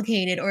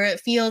complicated, or it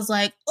feels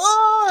like,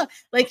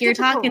 like you're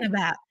talking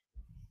about.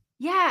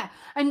 Yeah.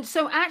 And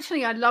so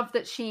actually, I love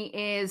that she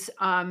is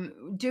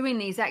doing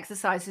these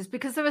exercises,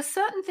 because there are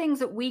certain things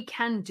that we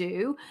can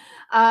do.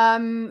 There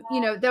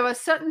are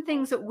certain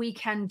things that we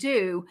can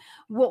do.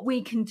 What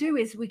we can do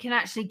is we can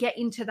actually get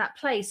into that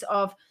place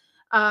of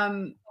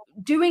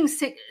doing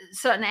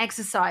certain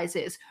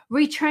exercises,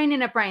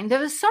 retraining our brain.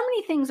 There are so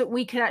many things that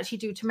we can actually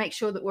do to make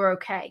sure that we're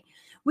okay.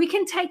 We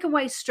can take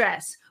away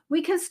stress.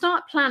 We can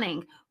start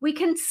planning. We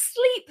can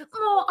sleep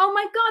more. Oh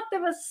my God,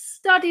 there are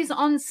studies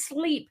on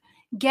sleep.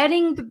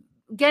 Getting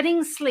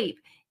sleep,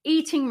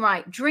 eating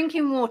right,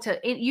 drinking water,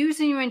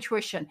 using your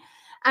intuition.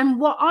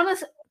 And what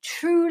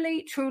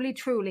truly,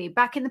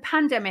 back in the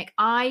pandemic,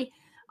 I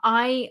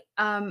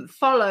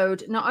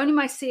followed not only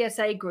my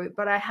CSA group,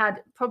 but I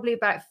had probably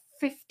about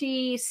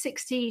 50,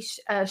 60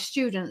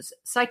 students,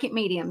 psychic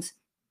mediums,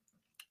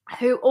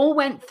 who all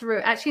went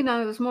through, actually, no,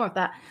 there was more of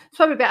that. It's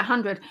probably about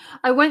 100.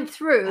 I went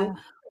through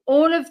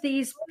all of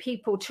these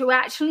people to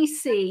actually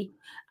see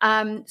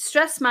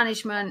stress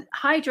management,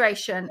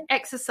 hydration,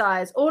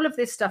 exercise, all of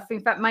this stuff. In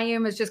fact,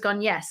 Mayum has just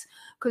gone, yes,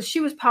 because she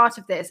was part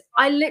of this.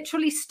 I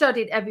literally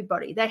studied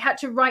everybody. They had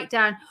to write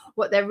down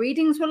what their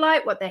readings were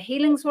like, what their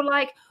healings were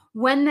like,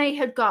 when they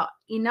had got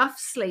enough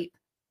sleep,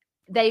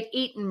 they'd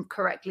eaten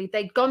correctly,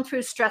 they'd gone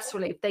through stress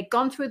relief, they'd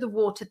gone through the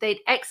water, they'd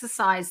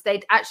exercised,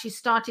 they'd actually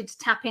started to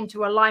tap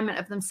into alignment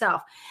of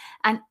themselves.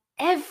 And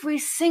every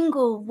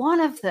single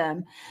one of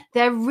them,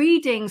 their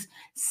readings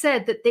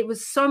said that it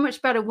was so much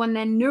better when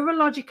their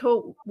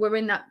neurological were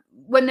in that,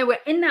 when they were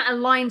in that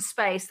aligned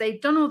space,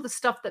 they'd done all the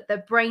stuff that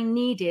their brain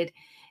needed,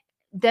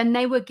 then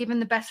they were given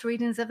the best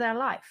readings of their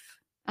life.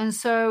 And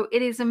so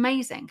it is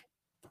amazing.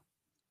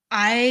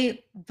 I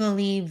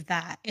believe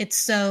that. It's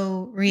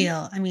so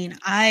real. I mean,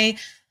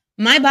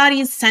 my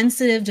body is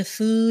sensitive to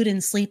food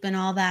and sleep and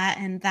all that.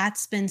 And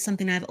that's been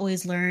something I've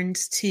always learned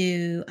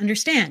to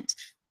understand.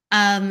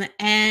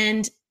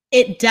 And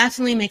it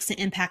definitely makes an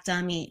impact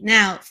on me.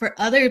 Now, for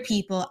other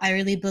people, I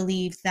really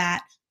believe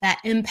that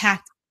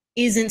impact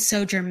isn't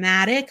so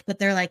dramatic, but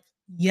they're like,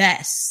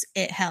 yes,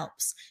 it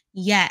helps.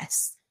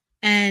 Yes.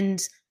 And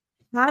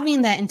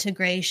having that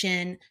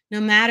integration,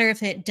 no matter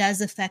if it does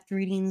affect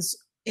readings,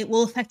 it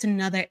will affect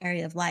another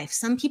area of life.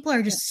 Some people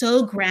are just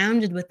so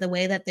grounded with the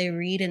way that they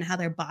read and how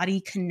their body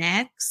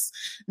connects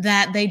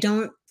that they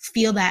don't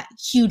feel that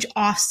huge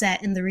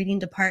offset in the reading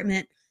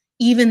department,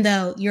 even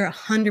though you're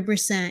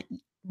 100%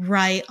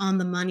 right on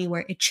the money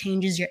where it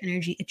changes your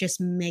energy. It just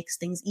makes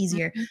things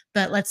easier. Mm-hmm.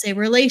 But let's say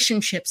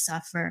relationships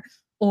suffer,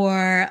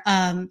 or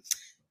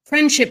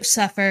friendship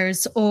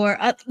suffers, or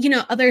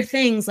other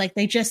things, like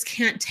they just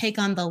can't take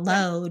on the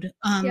load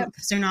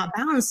because they're not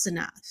balanced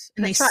enough,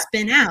 and that's they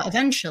spin out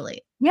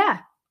eventually. Yeah,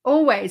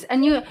 always.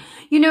 And and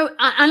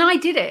I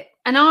did it.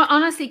 And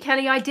honestly,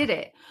 Kelly, I did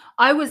it.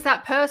 I was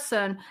that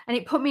person, and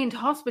it put me into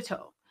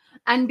hospital.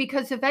 And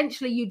because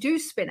eventually you do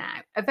spin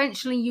out,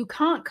 eventually you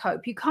can't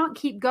cope. You can't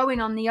keep going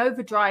on the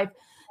overdrive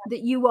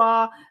that you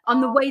are,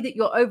 on the way that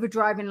you're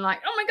overdriving, like,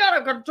 oh my God,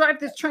 I've got to drive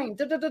this train.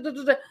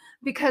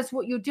 Because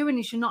what you're doing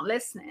is you're not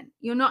listening.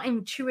 You're not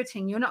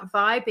intuiting. You're not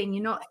vibing.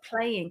 You're not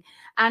playing.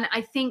 And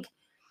I think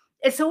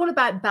it's all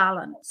about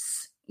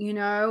balance, and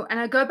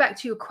I go back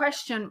to your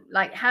question,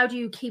 like, how do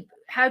you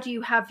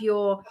have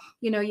your,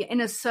 your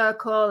inner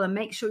circle and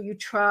make sure you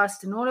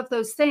trust and all of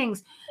those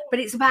things. But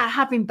it's about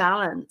having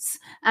balance,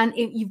 and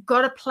you've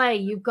got to play,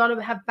 you've got to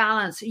have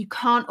balance. You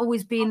can't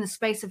always be in the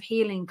space of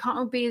healing,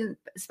 can't be in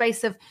the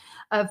space of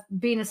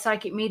being a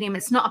psychic medium.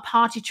 It's not a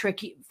party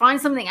trick. You find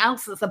something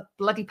else that's a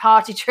bloody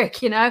party trick,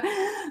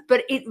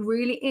 but it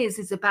really is.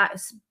 It's about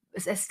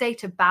a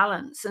state of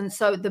balance. And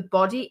so the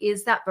body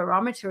is that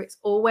barometer. It's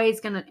always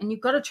and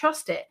you've got to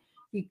trust it.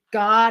 You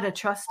got to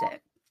trust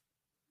it.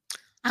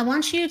 I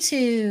want you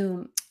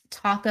to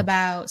talk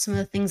about some of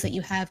the things that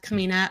you have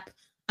coming up.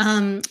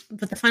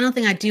 But the final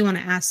thing I do want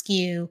to ask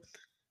you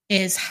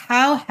is,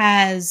 how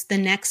has the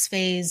next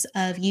phase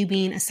of you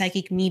being a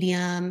psychic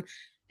medium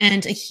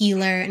and a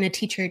healer and a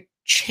teacher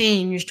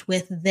changed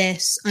with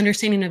this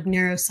understanding of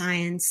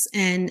neuroscience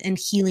and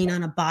healing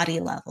on a body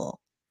level?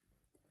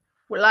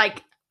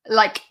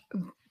 Like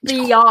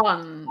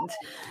beyond.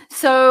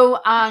 So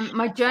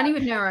my journey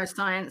with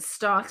neuroscience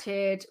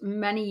started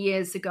many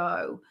years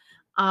ago.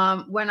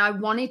 when I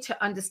wanted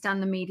to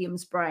understand the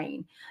medium's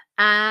brain.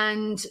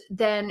 And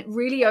then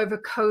really over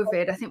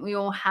COVID, I think we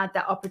all had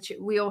that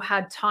opportunity. We all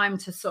had time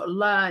to sort of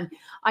learn.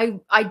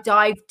 I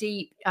dived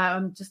deep,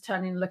 just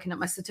turning and looking at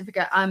my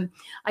certificate.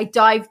 I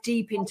dived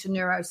deep into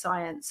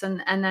neuroscience, and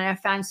then I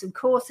found some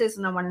courses,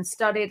 and I went and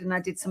studied, and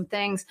I did some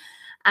things,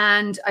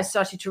 and I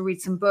started to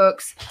read some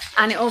books.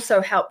 And it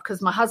also helped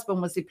because my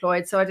husband was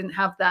deployed, so I didn't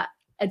have that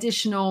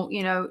additional,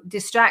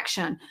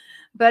 distraction.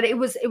 But it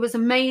was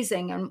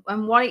amazing.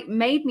 And what it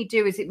made me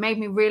do is it made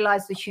me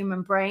realize the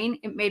human brain.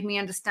 It made me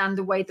understand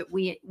the way that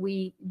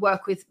we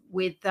work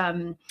with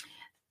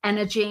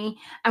energy.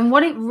 And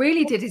what it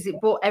really did is it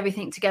brought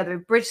everything together.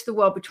 It bridged the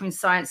world between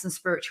science and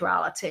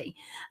spirituality,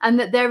 and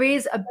that there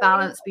is a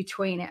balance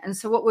between it. And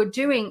so what we're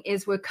doing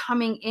is we're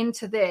coming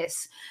into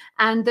this,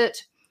 and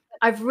that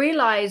I've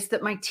realized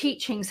that my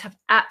teachings have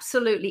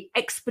absolutely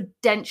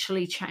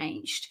exponentially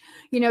changed,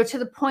 to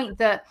the point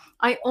that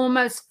I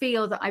almost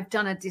feel that I've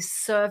done a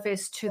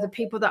disservice to the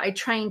people that I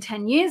trained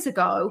 10 years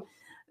ago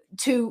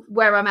to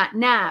where I'm at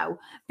now,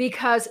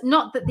 because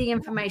not that the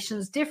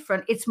information's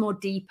different, it's more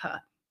deeper.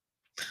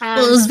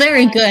 Well, it was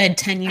very good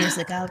 10 years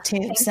ago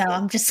too. So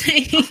I'm just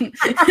saying,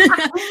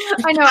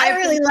 I know. I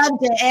really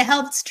loved it. It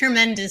helped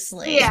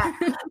tremendously. Yeah.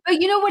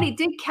 But you know what it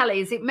did,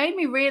 Kelly, is it made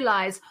me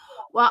realize,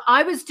 well,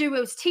 I was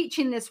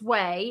teaching this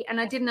way,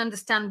 and I didn't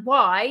understand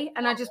why.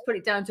 And I just put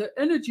it down to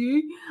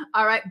energy.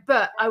 All right.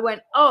 But I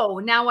went,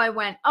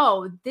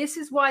 this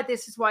is why,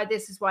 this is why,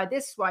 this is why,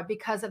 this is why,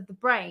 because of the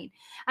brain.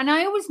 And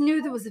I always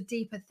knew there was a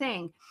deeper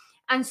thing.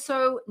 And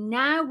so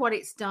now what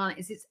it's done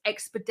is it's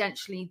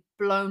exponentially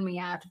blown me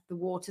out of the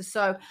water.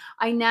 So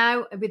I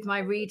now, with my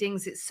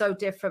readings, it's so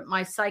different.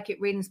 My psychic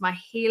readings, my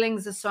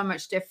healings are so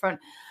much different.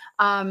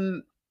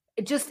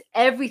 Just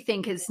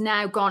everything has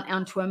now gone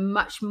onto a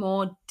much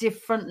more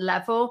different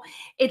level.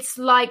 It's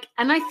like,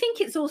 and I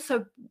think it's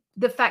also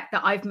the fact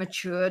that I've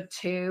matured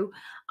too.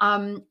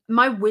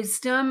 My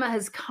wisdom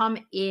has come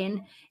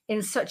in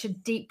such a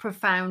deep,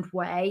 profound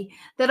way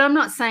that I'm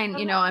not saying,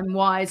 I'm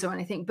wise or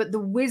anything, but the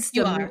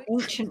wisdom, the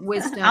ancient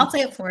wisdom. I'll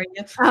say it for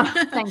you.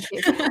 Thank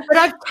you. But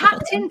I've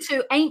tapped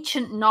into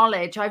ancient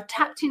knowledge. I've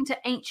tapped into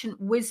ancient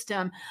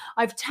wisdom.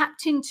 I've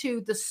tapped into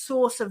the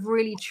source of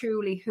really,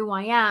 truly who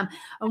I am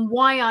and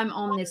why I'm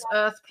on this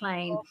earth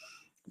plane,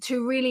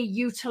 to really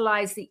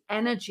utilize the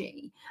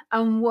energy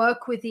and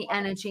work with the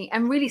energy,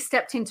 and really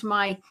stepped into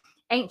my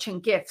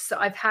ancient gifts that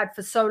I've had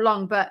for so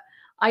long, but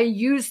I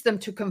used them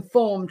to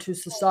conform to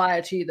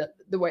society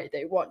the way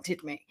they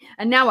wanted me.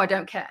 And now I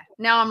don't care.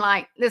 Now I'm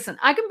like, listen,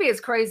 I can be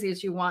as crazy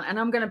as you want, and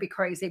I'm going to be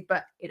crazy,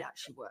 but it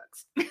actually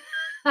works.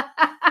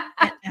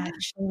 It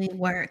actually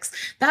works.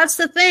 That's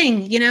the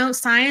thing.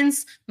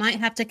 Science might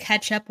have to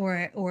catch up, or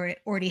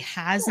it already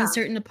has in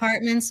certain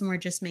departments, and we're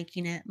just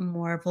making it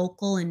more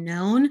vocal and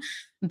known.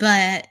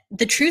 But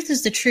the truth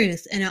is the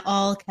truth, and it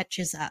all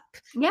catches up.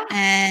 Yeah.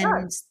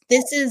 And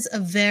this is a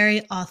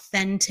very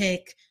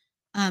authentic,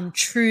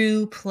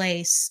 true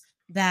place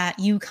that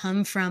you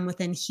come from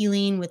within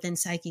healing, within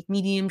psychic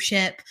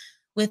mediumship,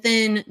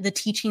 within the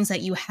teachings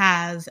that you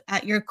have.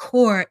 At your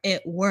core,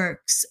 it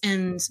works.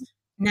 And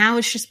now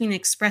it's just being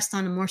expressed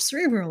on a more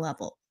cerebral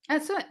level.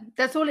 That's it.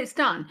 That's all it's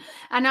done.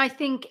 And I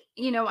think,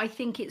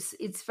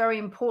 it's very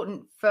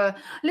important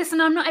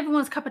listen, I'm not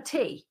everyone's cup of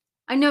tea.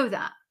 I know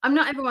that. I'm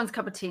not everyone's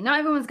cup of tea. Not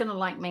everyone's going to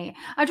like me.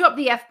 I drop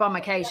the F-bomb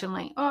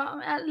occasionally, or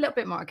a little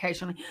bit more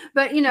occasionally.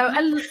 But,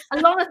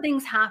 a lot of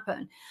things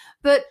happen.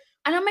 And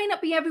I may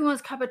not be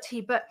everyone's cup of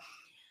tea, but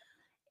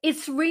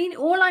it's really,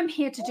 all I'm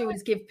here to do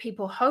is give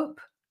people hope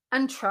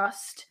and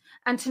trust,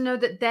 and to know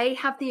that they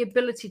have the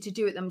ability to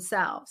do it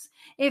themselves.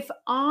 If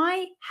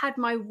I had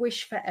my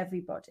wish for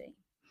everybody,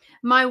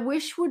 my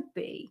wish would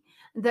be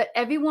that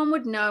everyone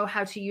would know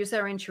how to use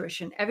their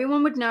intuition.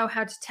 Everyone would know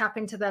how to tap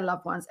into their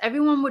loved ones.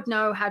 Everyone would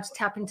know how to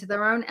tap into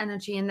their own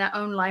energy and their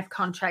own life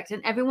contract.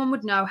 And everyone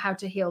would know how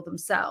to heal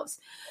themselves.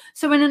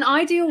 So in an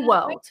ideal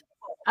world,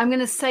 I'm going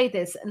to say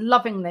this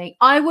lovingly,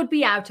 I would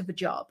be out of a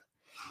job,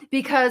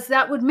 because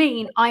that would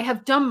mean I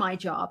have done my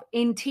job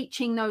in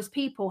teaching those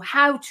people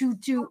how to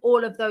do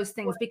all of those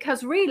things.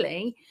 Because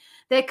really,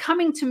 they're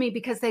coming to me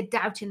because they're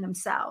doubting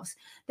themselves.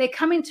 They're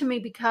coming to me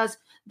because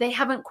they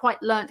haven't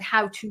quite learned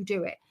how to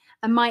do it.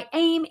 And my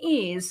aim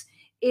is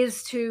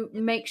to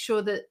make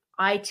sure that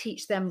I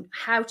teach them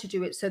how to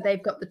do it, so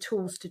they've got the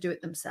tools to do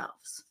it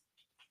themselves.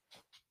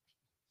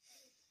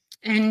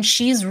 And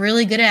she's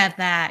really good at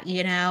that.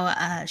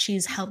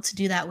 She's helped to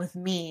do that with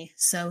me.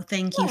 So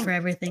thank you for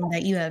everything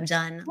that you have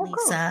done,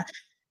 Lisa,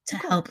 to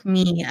help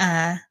me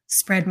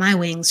spread my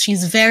wings.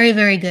 She's very,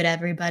 very good,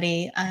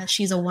 everybody.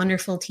 She's a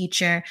wonderful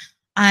teacher.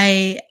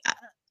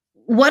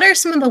 What are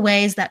some of the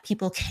ways that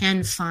people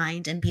can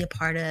find and be a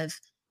part of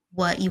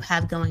what you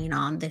have going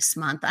on this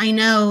month? I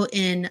know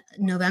in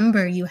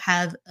November you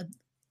have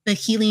the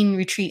healing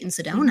retreat in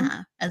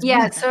Sedona as well.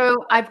 Yeah,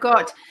 so I've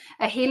got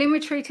a healing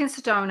retreat in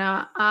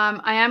Sedona.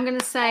 I am going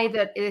to say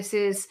that this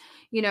is,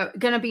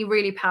 going to be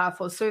really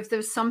powerful. So if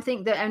there's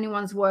something that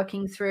anyone's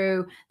working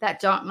through, that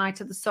dark night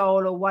of the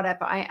soul or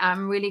whatever, I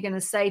am really going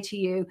to say to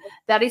you,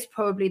 that is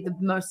probably the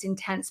most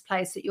intense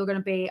place that you're going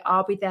to be.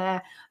 I'll be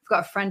there. I've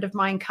got a friend of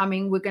mine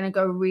coming. We're going to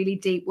go really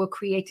deep. We're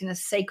creating a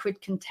sacred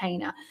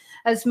container.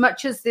 As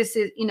much as this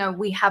is,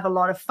 we have a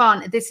lot of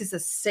fun. This is a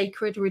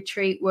sacred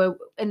retreat. We're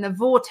in the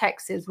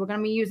vortexes. We're going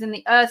to be using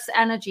the earth's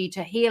energy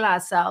to heal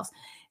ourselves.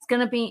 It's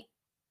going to be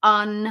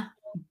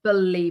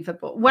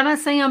unbelievable. When I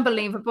say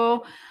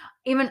unbelievable,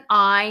 even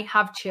I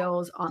have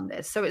chills on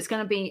this. So it's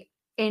going to be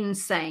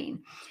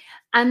insane.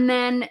 And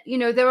then,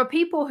 there are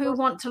people who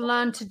want to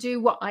learn to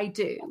do what I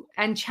do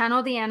and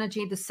channel the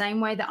energy the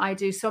same way that I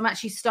do. So I'm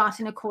actually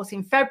starting a course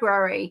in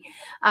February,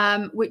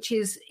 which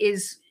is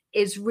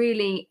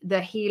really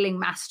the healing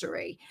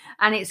mastery.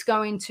 And it's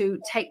going to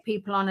take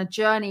people on a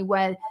journey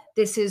where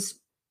this is,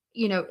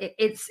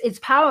 it's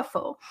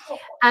powerful.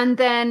 And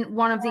then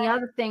one of the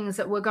other things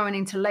that we're going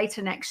into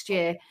later next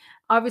year,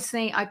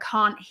 obviously I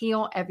can't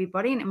heal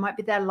everybody and it might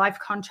be their life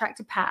contract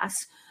to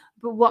pass.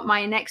 But what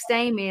my next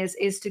aim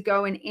is to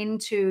go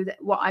into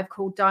what I've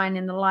called dying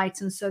in the light.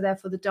 And so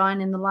therefore the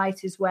dying in the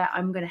light is where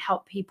I'm going to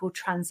help people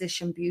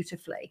transition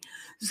beautifully.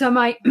 So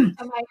my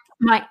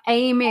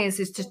aim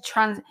is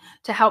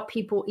to help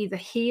people either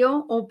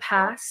heal or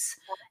pass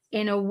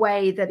in a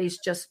way that is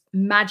just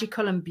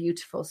magical and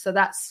beautiful. So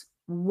that's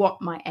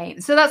what my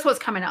aim. So that's what's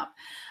coming up.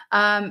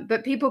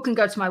 But people can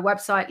go to my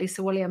website,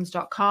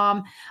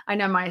 lisawilliams.com. I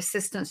know my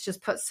assistants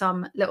just put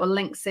some little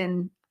links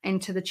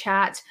into the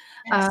chat.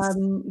 Yes.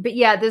 But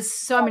yeah, there's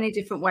so many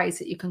different ways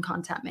that you can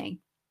contact me.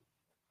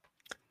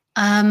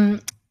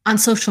 On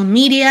social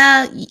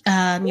media,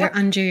 you're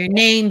under your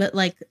name, but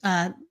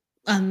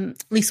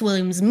Lisa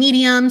Williams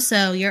Medium.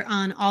 So you're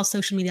on all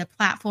social media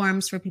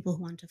platforms for people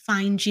who want to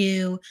find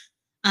you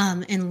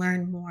and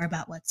learn more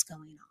about what's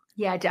going on.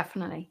 Yeah,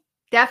 definitely.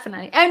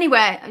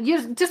 Anywhere,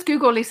 you just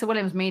Google Lisa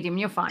Williams Medium,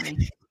 you'll find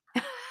me.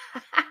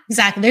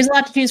 Exactly. There's a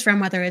lot to choose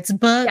from, whether it's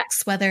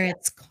books, whether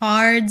it's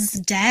cards,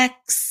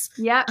 decks.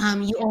 Yeah.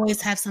 You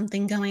always have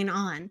something going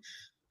on.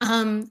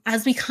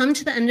 As we come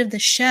to the end of the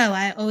show,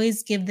 I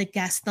always give the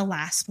guest the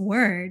last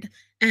word.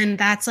 And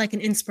that's like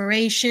an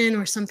inspiration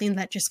or something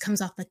that just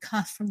comes off the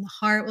cuff from the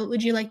heart. What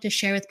would you like to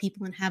share with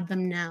people and have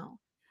them know?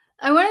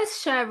 I want to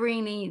share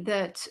really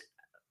that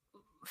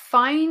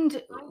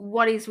find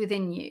what is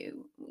within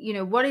you.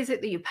 What is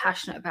it that you're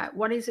passionate about?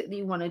 What is it that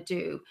you want to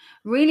do?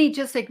 Really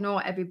just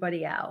ignore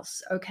everybody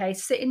else. Okay.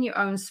 Sit in your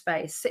own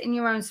space. Sit in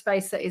your own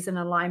space that is an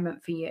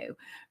alignment for you.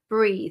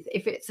 Breathe.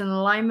 If it's an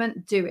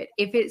alignment, do it.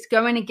 If it's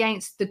going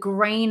against the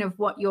grain of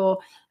what your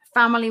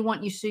family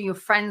want you to do, your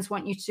friends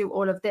want you to do,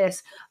 all of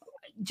this,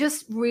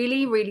 just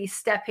really, really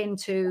step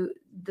into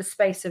the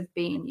space of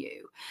being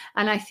you.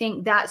 And I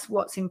think that's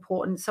what's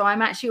important. So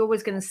I'm actually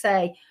always going to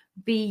say,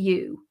 be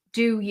you,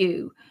 do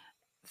you,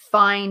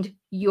 find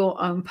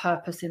your own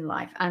purpose in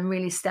life and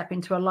really step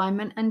into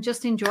alignment and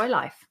just enjoy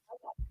life.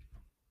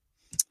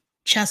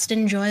 Just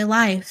enjoy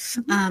life.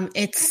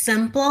 It's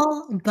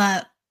simple,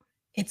 but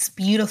it's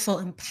beautiful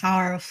and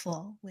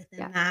powerful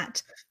within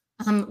that.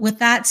 With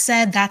that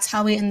said, that's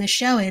how we end the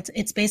show.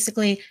 It's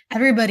basically,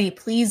 everybody,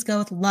 please go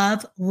with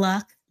love,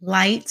 luck,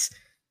 light,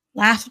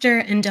 laughter,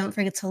 and don't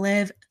forget to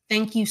live.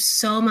 Thank you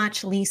so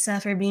much,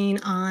 Lisa, for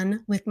being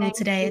on with me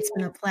today. It's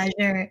been a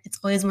pleasure. It's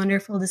always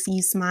wonderful to see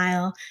you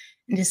smile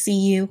and to see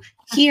you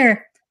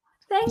here.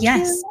 Thank you.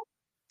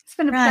 It's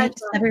been a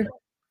pleasure.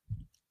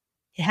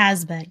 It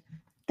has been.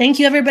 Thank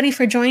you, everybody,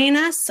 for joining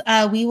us.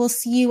 We will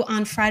see you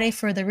on Friday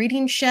for the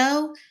reading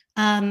show.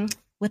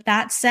 With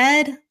that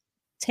said,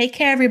 take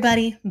care,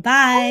 everybody.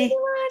 Bye.